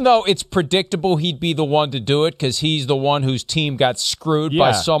Davis, even though it's predictable he'd be the one to do it because he's the one whose team got screwed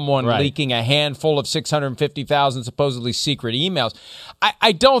by someone leaking a handful of 650,000 supposedly secret emails,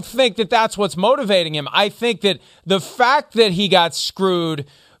 I don't think that that's what's motivating him. I think that the fact that he got screwed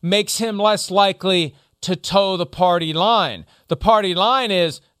makes him less likely to toe the party line. The party line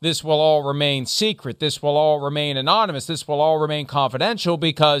is this will all remain secret. This will all remain anonymous. This will all remain confidential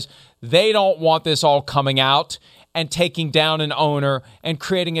because they don't want this all coming out and taking down an owner and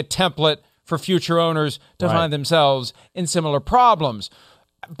creating a template for future owners to find themselves in similar problems.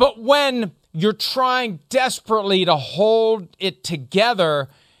 But when you're trying desperately to hold it together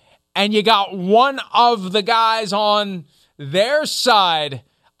and you got one of the guys on their side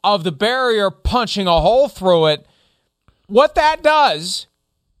of the barrier punching a hole through it, what that does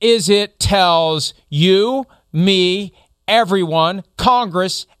is it tells you, me, everyone,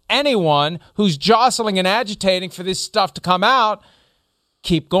 Congress, anyone who's jostling and agitating for this stuff to come out,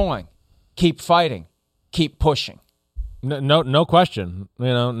 keep going, keep fighting, keep pushing. No question.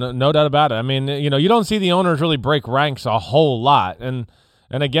 No doubt about it. I mean, you don't see the owners really break ranks a whole lot, and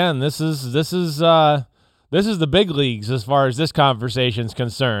again, this is the big leagues as far as this conversation's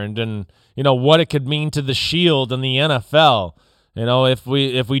concerned, and what it could mean to the Shield and the NFL. If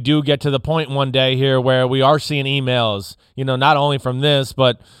we do get to the point one day here where we are seeing emails, not only from this,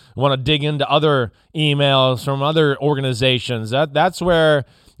 but want to dig into other emails from other organizations, that's where,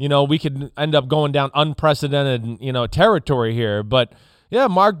 we could end up going down unprecedented, territory here. But yeah,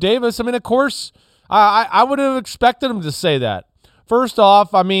 Mark Davis, I mean, of course, I would have expected him to say that. First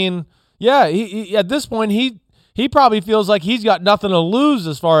off, I mean, yeah, he at this point, he probably feels like he's got nothing to lose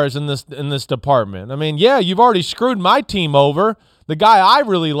as far as in this department. I mean, yeah, you've already screwed my team over. The guy I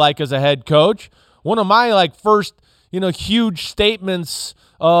really like as a head coach, one of my first, huge statements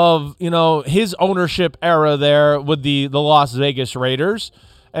of, his ownership era there with the Las Vegas Raiders.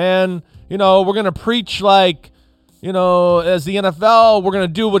 And, we're going to preach as the NFL, we're going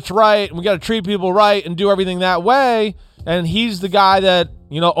to do what's right, and we got to treat people right and do everything that way. And he's the guy that,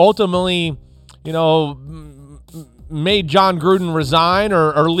 ultimately, made John Gruden resign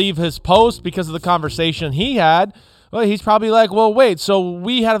or leave his post because of the conversation he had. Well, he's probably like, well, wait, so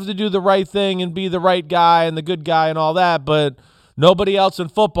we have to do the right thing and be the right guy and the good guy and all that, but nobody else in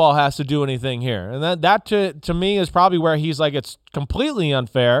football has to do anything here. And that to me is probably where he's like, it's completely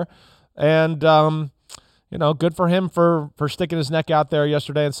unfair. And, good for him for sticking his neck out there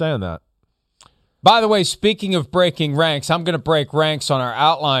yesterday and saying that. By the way, speaking of breaking ranks, I'm going to break ranks on our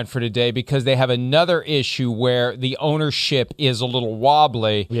outline for today because they have another issue where the ownership is a little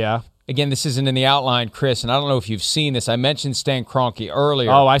wobbly. Yeah. Again, this isn't in the outline, Chris, and I don't know if you've seen this. I mentioned Stan Kroenke earlier.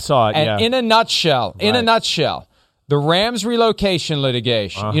 Oh, I saw it, and in a nutshell, the Rams relocation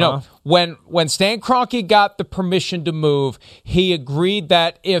litigation, when Stan Kroenke got the permission to move, he agreed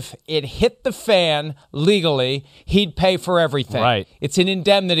that if it hit the fan legally, he'd pay for everything. Right. It's an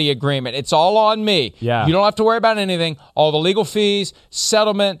indemnity agreement. It's all on me. Yeah. You don't have to worry about anything. All the legal fees,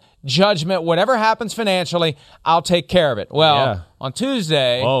 settlement, judgment, whatever happens financially, I'll take care of it. Well, on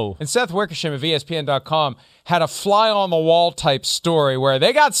Tuesday, and Seth Wickersham of ESPN.com had a fly-on-the-wall type story where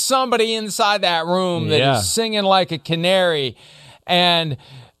they got somebody inside that room that is singing like a canary, and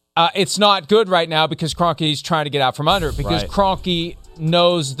it's not good right now because Kroenke's trying to get out from under it because Kroenke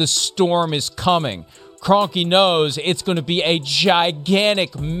knows the storm is coming. Kroenke knows it's going to be a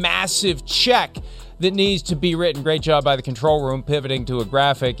gigantic, massive check that needs to be written. Great job by the control room pivoting to a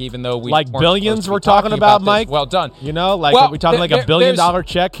graphic, even though we like billions we're talking about, Mike. Well done. Are we talking like $1 billion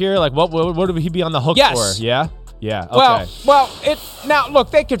check here? Like what would he be on the hook for? Yeah. Yeah. Okay. Now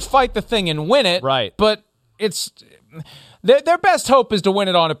look, they could fight the thing and win it, right? But it's their best hope is to win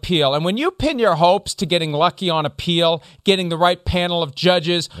it on appeal. And when you pin your hopes to getting lucky on appeal, getting the right panel of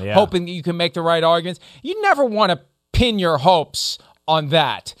judges, hoping that you can make the right arguments, you never want to pin your hopes on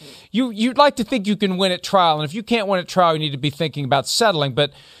that. You'd like to think you can win at trial, and if you can't win at trial, you need to be thinking about settling.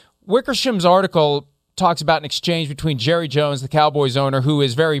 But Wickersham's article talks about an exchange between Jerry Jones, the Cowboys owner, who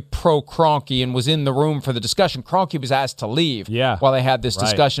is very pro-Kroenke and was in the room for the discussion. Kroenke was asked to leave while they had this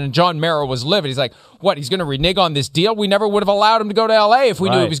discussion, and John Merrill was livid. He's like, what, he's going to renege on this deal? We never would have allowed him to go to L.A. if we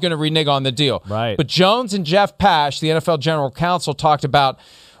knew he was going to renege on the deal. Right. But Jones and Jeff Pash, the NFL general counsel, talked about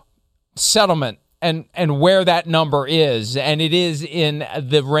settlement and where that number is, and it is in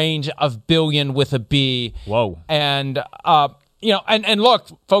the range of billion with a B. Whoa. And and look,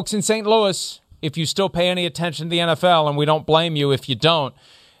 folks in St. Louis, if you still pay any attention to the NFL, and we don't blame you if you don't,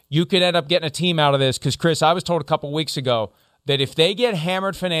 you could end up getting a team out of this. Because, Chris, I was told a couple weeks ago that if they get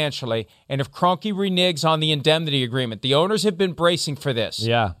hammered financially and if Kroenke reneges on the indemnity agreement, the owners have been bracing for this.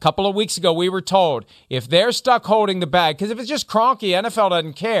 Yeah. A couple of weeks ago, we were told if they're stuck holding the bag, because if it's just Kroenke, NFL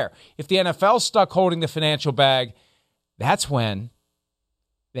doesn't care. If the NFL's stuck holding the financial bag, that's when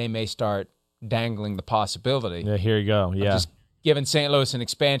they may start dangling the possibility. Yeah, here you go. Yeah. Just giving St. Louis an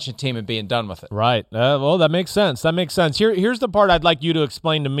expansion team and being done with it. Right. Well, that makes sense. Here's the part I'd like you to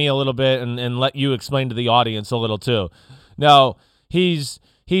explain to me a little bit and let you explain to the audience a little too. Now, he's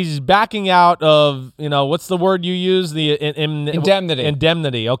backing out of, what's the word you use? The indemnity.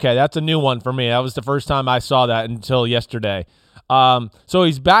 Indemnity. Okay, that's a new one for me. That was the first time I saw that until yesterday. So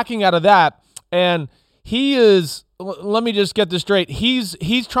he's backing out of that, and he is, let me just get this straight.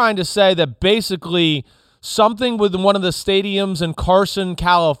 He's trying to say that basically something with one of the stadiums in Carson,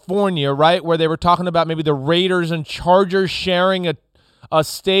 California, right, where they were talking about maybe the Raiders and Chargers sharing a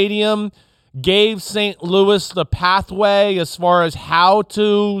stadium, gave St. Louis the pathway as far as how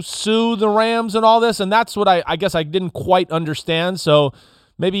to sue the Rams and all this, and that's what I guess I didn't quite understand, so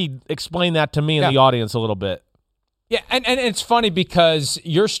maybe explain that to me and the audience a little bit. Yeah, and it's funny because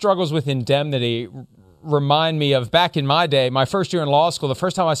your struggles with indemnity remind me of back in my day, my first year in law school, the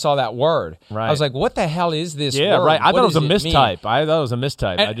first time I saw that word. Right. I was like, what the hell is this word? Yeah, right. I thought it was a mistype.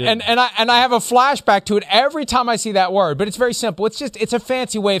 And I have a flashback to it every time I see that word, but it's very simple. It's a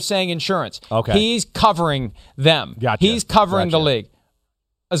fancy way of saying insurance. Okay. He's covering them. Gotcha. He's covering the league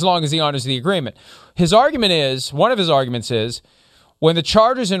as long as he honors the agreement. One of his arguments is, when the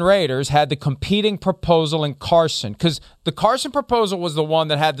Chargers and Raiders had the competing proposal in Carson, because the Carson proposal was the one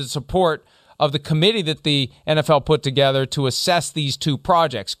that had the support of the committee that the NFL put together to assess these two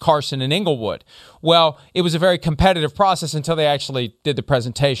projects, Carson and Inglewood. Well, it was a very competitive process until they actually did the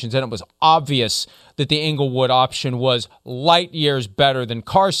presentations, and it was obvious that the Inglewood option was light years better than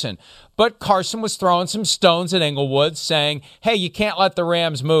Carson. But Carson was throwing some stones at Inglewood, saying, hey, you can't let the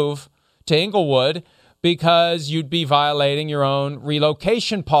Rams move to Inglewood because you'd be violating your own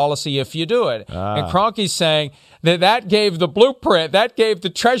relocation policy if you do it. And Kroenke's saying that gave the blueprint, that gave the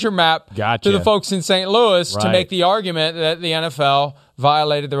treasure map to the folks in St. Louis to make the argument that the NFL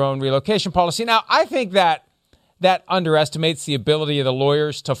violated their own relocation policy. Now, I think that underestimates the ability of the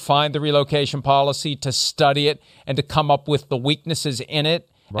lawyers to find the relocation policy, to study it, and to come up with the weaknesses in it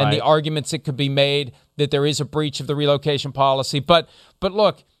and the arguments that could be made that there is a breach of the relocation policy. But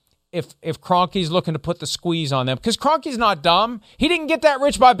look, if Kroenke's looking to put the squeeze on them, because Kroenke's not dumb. He didn't get that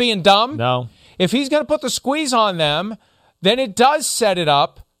rich by being dumb. No. If he's going to put the squeeze on them, then it does set it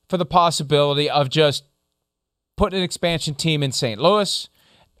up for the possibility of just putting an expansion team in St. Louis.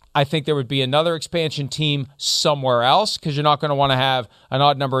 I think there would be another expansion team somewhere else because you're not going to want to have an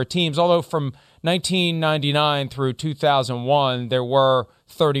odd number of teams. Although from 1999 through 2001, there were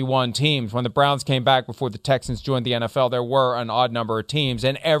 31 teams. When the Browns came back before the Texans joined the NFL, there were an odd number of teams.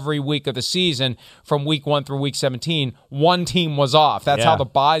 And every week of the season, from week 1 through week 17, one team was off. That's how the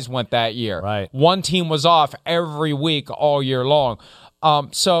buys went that year. Right. One team was off every week all year long.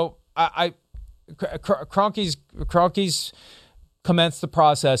 So Kroenke's commenced the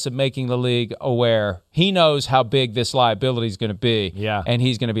process of making the league aware. He knows how big this liability is going to be, and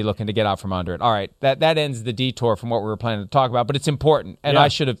he's going to be looking to get out from under it. All right, that ends the detour from what we were planning to talk about, but it's important, and I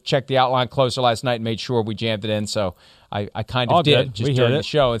should have checked the outline closer last night and made sure we jammed it in, so I kind of did just during the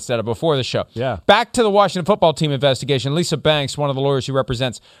show instead of before the show. Yeah. Back to the Washington football team investigation. Lisa Banks, one of the lawyers who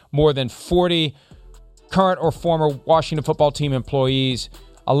represents more than 40 current or former Washington football team employees,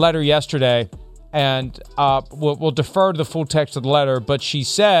 a letter yesterday. And we'll defer to the full text of the letter, but she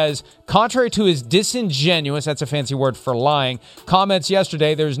says, contrary to his disingenuous, that's a fancy word for lying, comments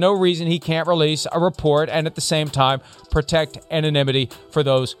yesterday, there's no reason he can't release a report and at the same time protect anonymity for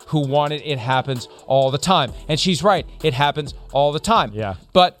those who want it. It happens all the time. And she's right. It happens all the time. Yeah.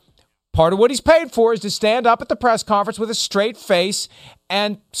 But part of what he's paid for is to stand up at the press conference with a straight face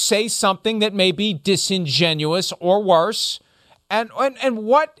and say something that may be disingenuous or worse. And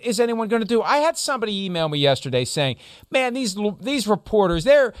what is anyone going to do? I had somebody email me yesterday saying, man, these reporters,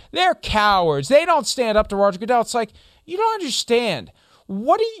 they're cowards. They don't stand up to Roger Goodell. It's like, you don't understand.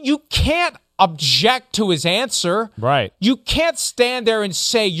 You can't object to his answer. Right. You can't stand there and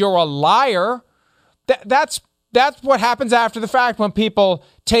say you're a liar. That's what happens after the fact when people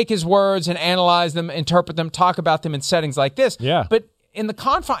take his words and analyze them, interpret them, talk about them in settings like this. Yeah. But in the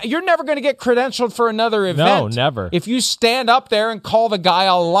confine, you're never going to get credentialed for another event. No, never. If you stand up there and call the guy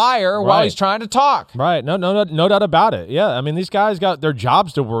a liar while he's trying to talk. Right. No doubt about it. Yeah. I mean, these guys got their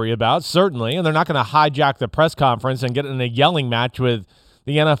jobs to worry about, certainly, and they're not going to hijack the press conference and get in a yelling match with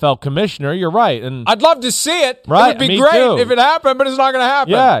the NFL commissioner. You're right. And I'd love to see it. Right. It would be great if it happened, but it's not going to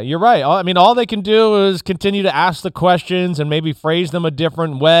happen. Yeah, you're right. I mean, all they can do is continue to ask the questions and maybe phrase them a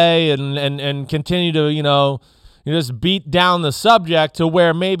different way and continue to, you just beat down the subject to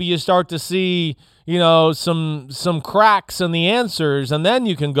where maybe you start to see, some cracks in the answers, and then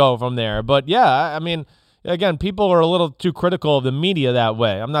you can go from there. But yeah, I mean, again, people are a little too critical of the media that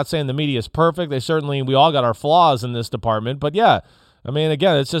way. I'm not saying the media is perfect. We all got our flaws in this department. But yeah, I mean,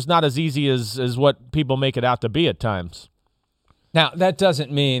 again, it's just not as easy as what people make it out to be at times. Now, that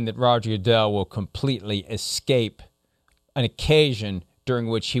doesn't mean that Roger Goodell will completely escape an occasion during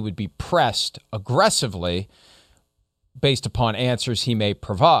which he would be pressed aggressively based upon answers he may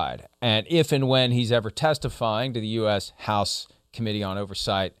provide. And if and when he's ever testifying to the U.S. House Committee on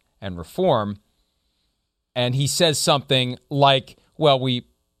Oversight and Reform, and he says something like, well, we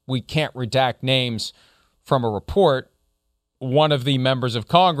can't redact names from a report, one of the members of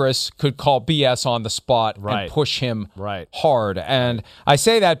Congress could call BS on the spot and push him hard. And I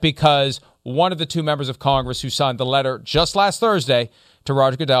say that because one of the two members of Congress who signed the letter just last Thursday to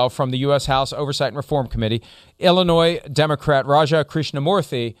Roger Goodell from the U.S. House Oversight and Reform Committee, Illinois Democrat Raja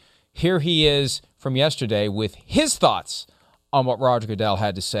Krishnamurthy, here he is from yesterday with his thoughts on what Roger Goodell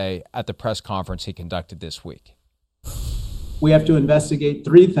had to say at the press conference he conducted this week. We have to investigate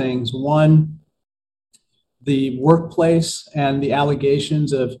three things. One, the workplace and the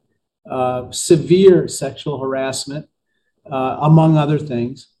allegations of severe sexual harassment, among other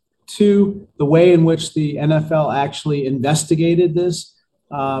things. Two, the way in which the NFL actually investigated this.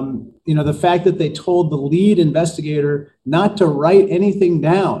 The fact that they told the lead investigator not to write anything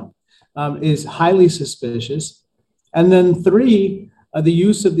down is highly suspicious. And then three, the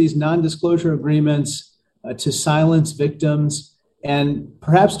use of these non-disclosure agreements to silence victims and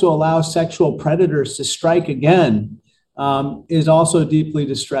perhaps to allow sexual predators to strike again is also deeply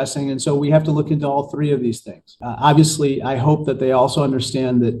distressing. And so we have to look into all three of these things. Obviously, I hope that they also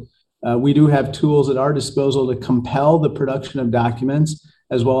understand that we do have tools at our disposal to compel the production of documents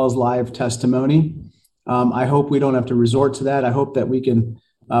as well as live testimony. I hope we don't have to resort to that. I hope that we can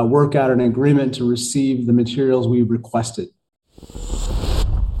work out an agreement to receive the materials we requested.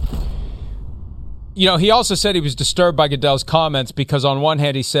 He also said he was disturbed by Goodell's comments because on one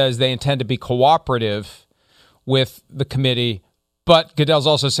hand he says they intend to be cooperative with the committee, But Goodell's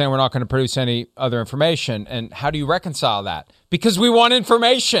also saying we're not going to produce any other information. And how do you reconcile that? Because we want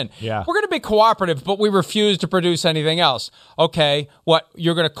information. Yeah. We're going to be cooperative, but we refuse to produce anything else. Okay, what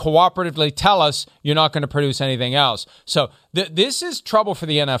you're going to cooperatively tell us you're not going to produce anything else. So this is trouble for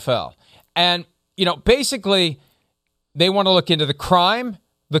the NFL. And, basically they want to look into the crime,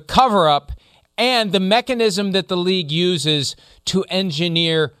 the cover-up, and the mechanism that the league uses to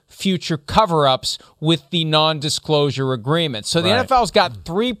engineer future cover-ups with the non-disclosure agreement. So the NFL's got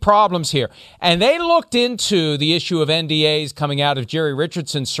 3 problems here. And they looked into the issue of NDAs coming out of Jerry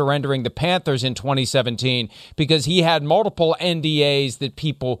Richardson surrendering the Panthers in 2017 because he had multiple NDAs that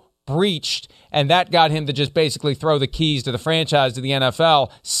people breached, and that got him to just basically throw the keys to the franchise to the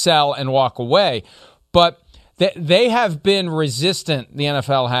NFL, sell, and walk away. But they have been resistant, the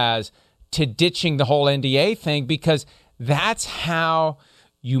NFL has, to ditching the whole NDA thing because that's how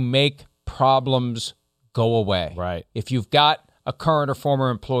you make problems go away. Right. If you've got a current or former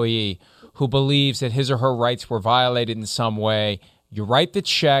employee who believes that his or her rights were violated in some way, you write the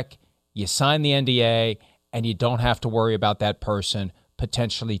check, you sign the NDA, and you don't have to worry about that person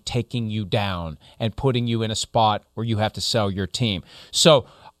potentially taking you down and putting you in a spot where you have to sell your team. So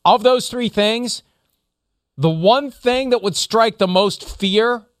of those 3 things, the one thing that would strike the most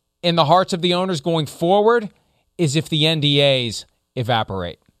fear in the hearts of the owners going forward is if the NDAs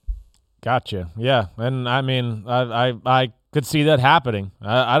evaporate. Gotcha. Yeah. And I mean, I could see that happening.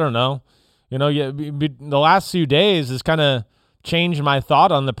 I don't know. The last few days has kind of changed my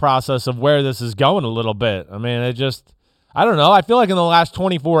thought on the process of where this is going a little bit. I mean, I don't know. I feel like in the last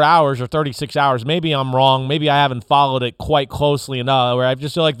 24 hours or 36 hours, maybe I'm wrong. Maybe I haven't followed it quite closely enough where I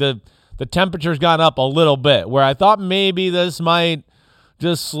just feel like the temperature's gone up a little bit where I thought maybe this might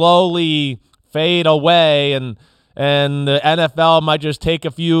just slowly fade away and the NFL might just take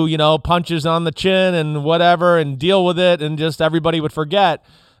a few, punches on the chin and whatever and deal with it and just everybody would forget.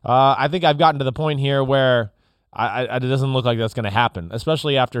 I think I've gotten to the point here where it doesn't look like that's going to happen,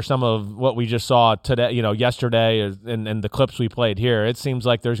 especially after some of what we just saw today, yesterday and the clips we played here. It seems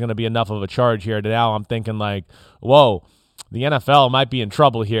like there's going to be enough of a charge here. Now I'm thinking like, whoa, the NFL might be in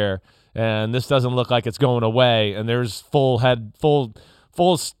trouble here and this doesn't look like it's going away. And there's full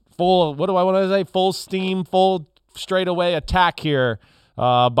steam, full straightaway attack here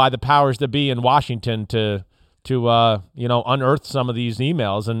by the powers that be in Washington to unearth some of these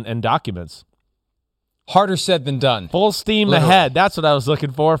emails and documents. Harder said than done. Full steam ahead. That's what I was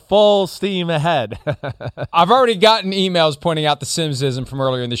looking for. Full steam ahead. I've already gotten emails pointing out the Simsism from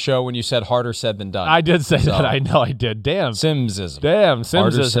earlier in the show when you said harder said than done. I did say that. I know I did. Damn. Simsism. Damn,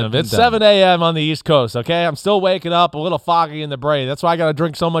 Simsism. It's 7 a.m. on the East Coast, okay? I'm still waking up, a little foggy in the brain. That's why I got to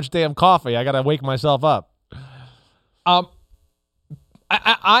drink so much damn coffee. I got to wake myself up. I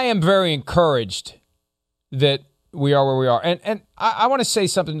am very encouraged that we are where we are. And I want to say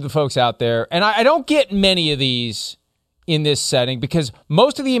something to the folks out there. And I don't get many of these in this setting because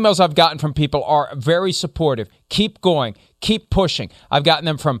most of the emails I've gotten from people are very supportive. Keep going. Keep pushing. I've gotten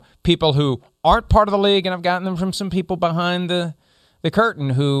them from people who aren't part of the league, and I've gotten them from some people behind the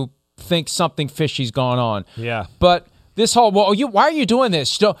curtain who think something fishy's gone on. Yeah. But this whole, why are you doing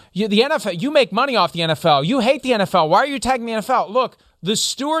this? The NFL, you make money off the NFL. You hate the NFL. Why are you tagging the NFL? Look, the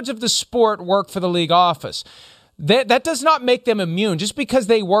stewards of the sport work for the league office. That does not make them immune. Just because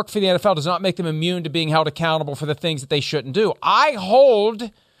they work for the NFL does not make them immune to being held accountable for the things that they shouldn't do. I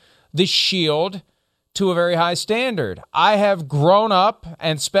hold the shield to a very high standard. I have grown up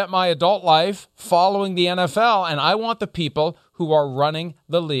and spent my adult life following the NFL, and I want the people who are running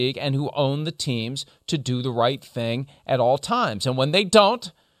the league and who own the teams to do the right thing at all times. And when they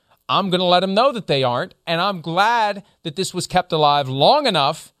don't, I'm going to let them know that they aren't, and I'm glad that this was kept alive long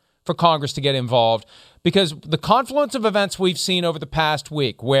enough for Congress to get involved. Because the confluence of events we've seen over the past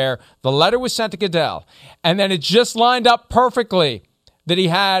week where the letter was sent to Goodell and then it just lined up perfectly that he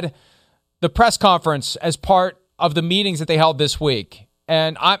had the press conference as part of the meetings that they held this week.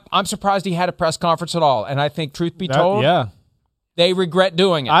 And I'm surprised he had a press conference at all. And I think, truth be told, they regret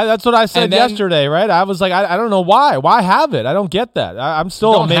doing it. That's what I said yesterday, right? I was like, I don't know why. Why have it? I don't get that. I'm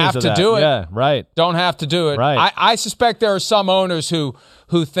still amazed at that. Don't have to do it. Yeah, right. Don't have to do it. Right. I suspect there are some owners who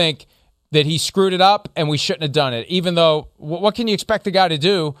think that he screwed it up and we shouldn't have done it, even though what can you expect the guy to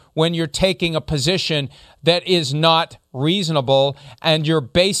do when you're taking a position that is not reasonable and your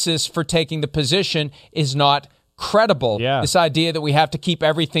basis for taking the position is not credible? Yeah. This idea that we have to keep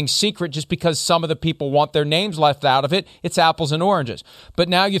everything secret just because some of the people want their names left out of it, it's apples and oranges. But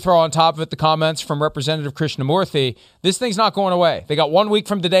now you throw on top of it the comments from Representative Krishnamurthy. This thing's not going away. They got 1 week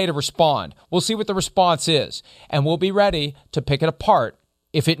from today to respond. We'll see what the response is, and we'll be ready to pick it apart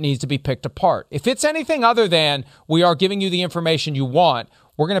if it needs to be picked apart. If it's anything other than we are giving you the information you want,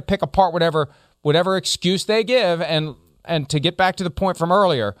 we're going to pick apart whatever excuse they give. And to get back to the point from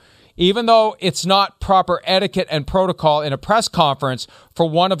earlier, even though it's not proper etiquette and protocol in a press conference for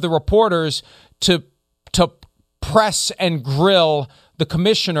one of the reporters to press and grill the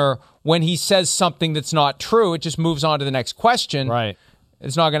commissioner when he says something that's not true, it just moves on to the next question. Right.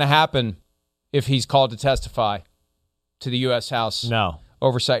 It's not going to happen if he's called to testify to the U.S. House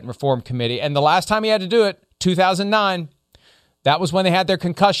Oversight and Reform Committee. And the last time he had to do it, 2009, that was when they had their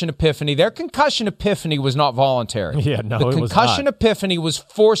concussion epiphany. Their concussion epiphany was not voluntary. Yeah, no, it was not. The concussion epiphany was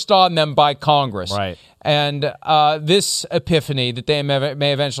forced on them by Congress. Right. And this epiphany that they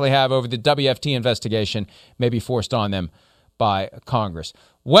may eventually have over the WFT investigation may be forced on them by Congress.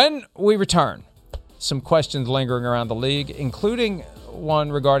 When we return, some questions lingering around the league, including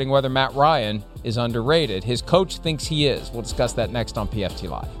one regarding whether Matt Ryan is underrated. His coach thinks he is. We'll discuss that next on PFT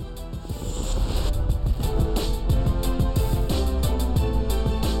Live.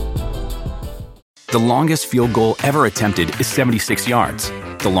 The longest field goal ever attempted is 76 yards.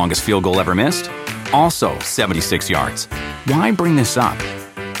 The longest field goal ever missed? Also 76 yards. Why bring this up?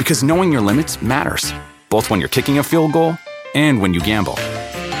 Because knowing your limits matters, both when you're kicking a field goal and when you gamble.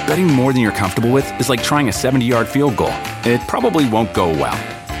 Betting more than you're comfortable with is like trying a 70-yard field goal. It probably won't go well.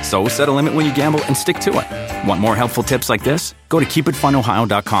 So set a limit when you gamble and stick to it. Want more helpful tips like this? Go to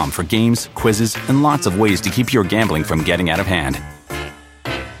keepitfunohio.com for games, quizzes, and lots of ways to keep your gambling from getting out of hand.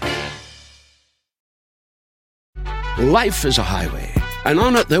 Life is a highway, and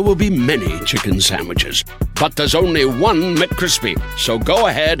on it there will be many chicken sandwiches. But there's only one McCrispy. So go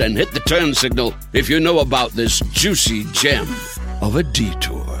ahead and hit the turn signal if you know about this juicy gem of a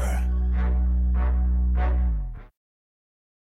detour.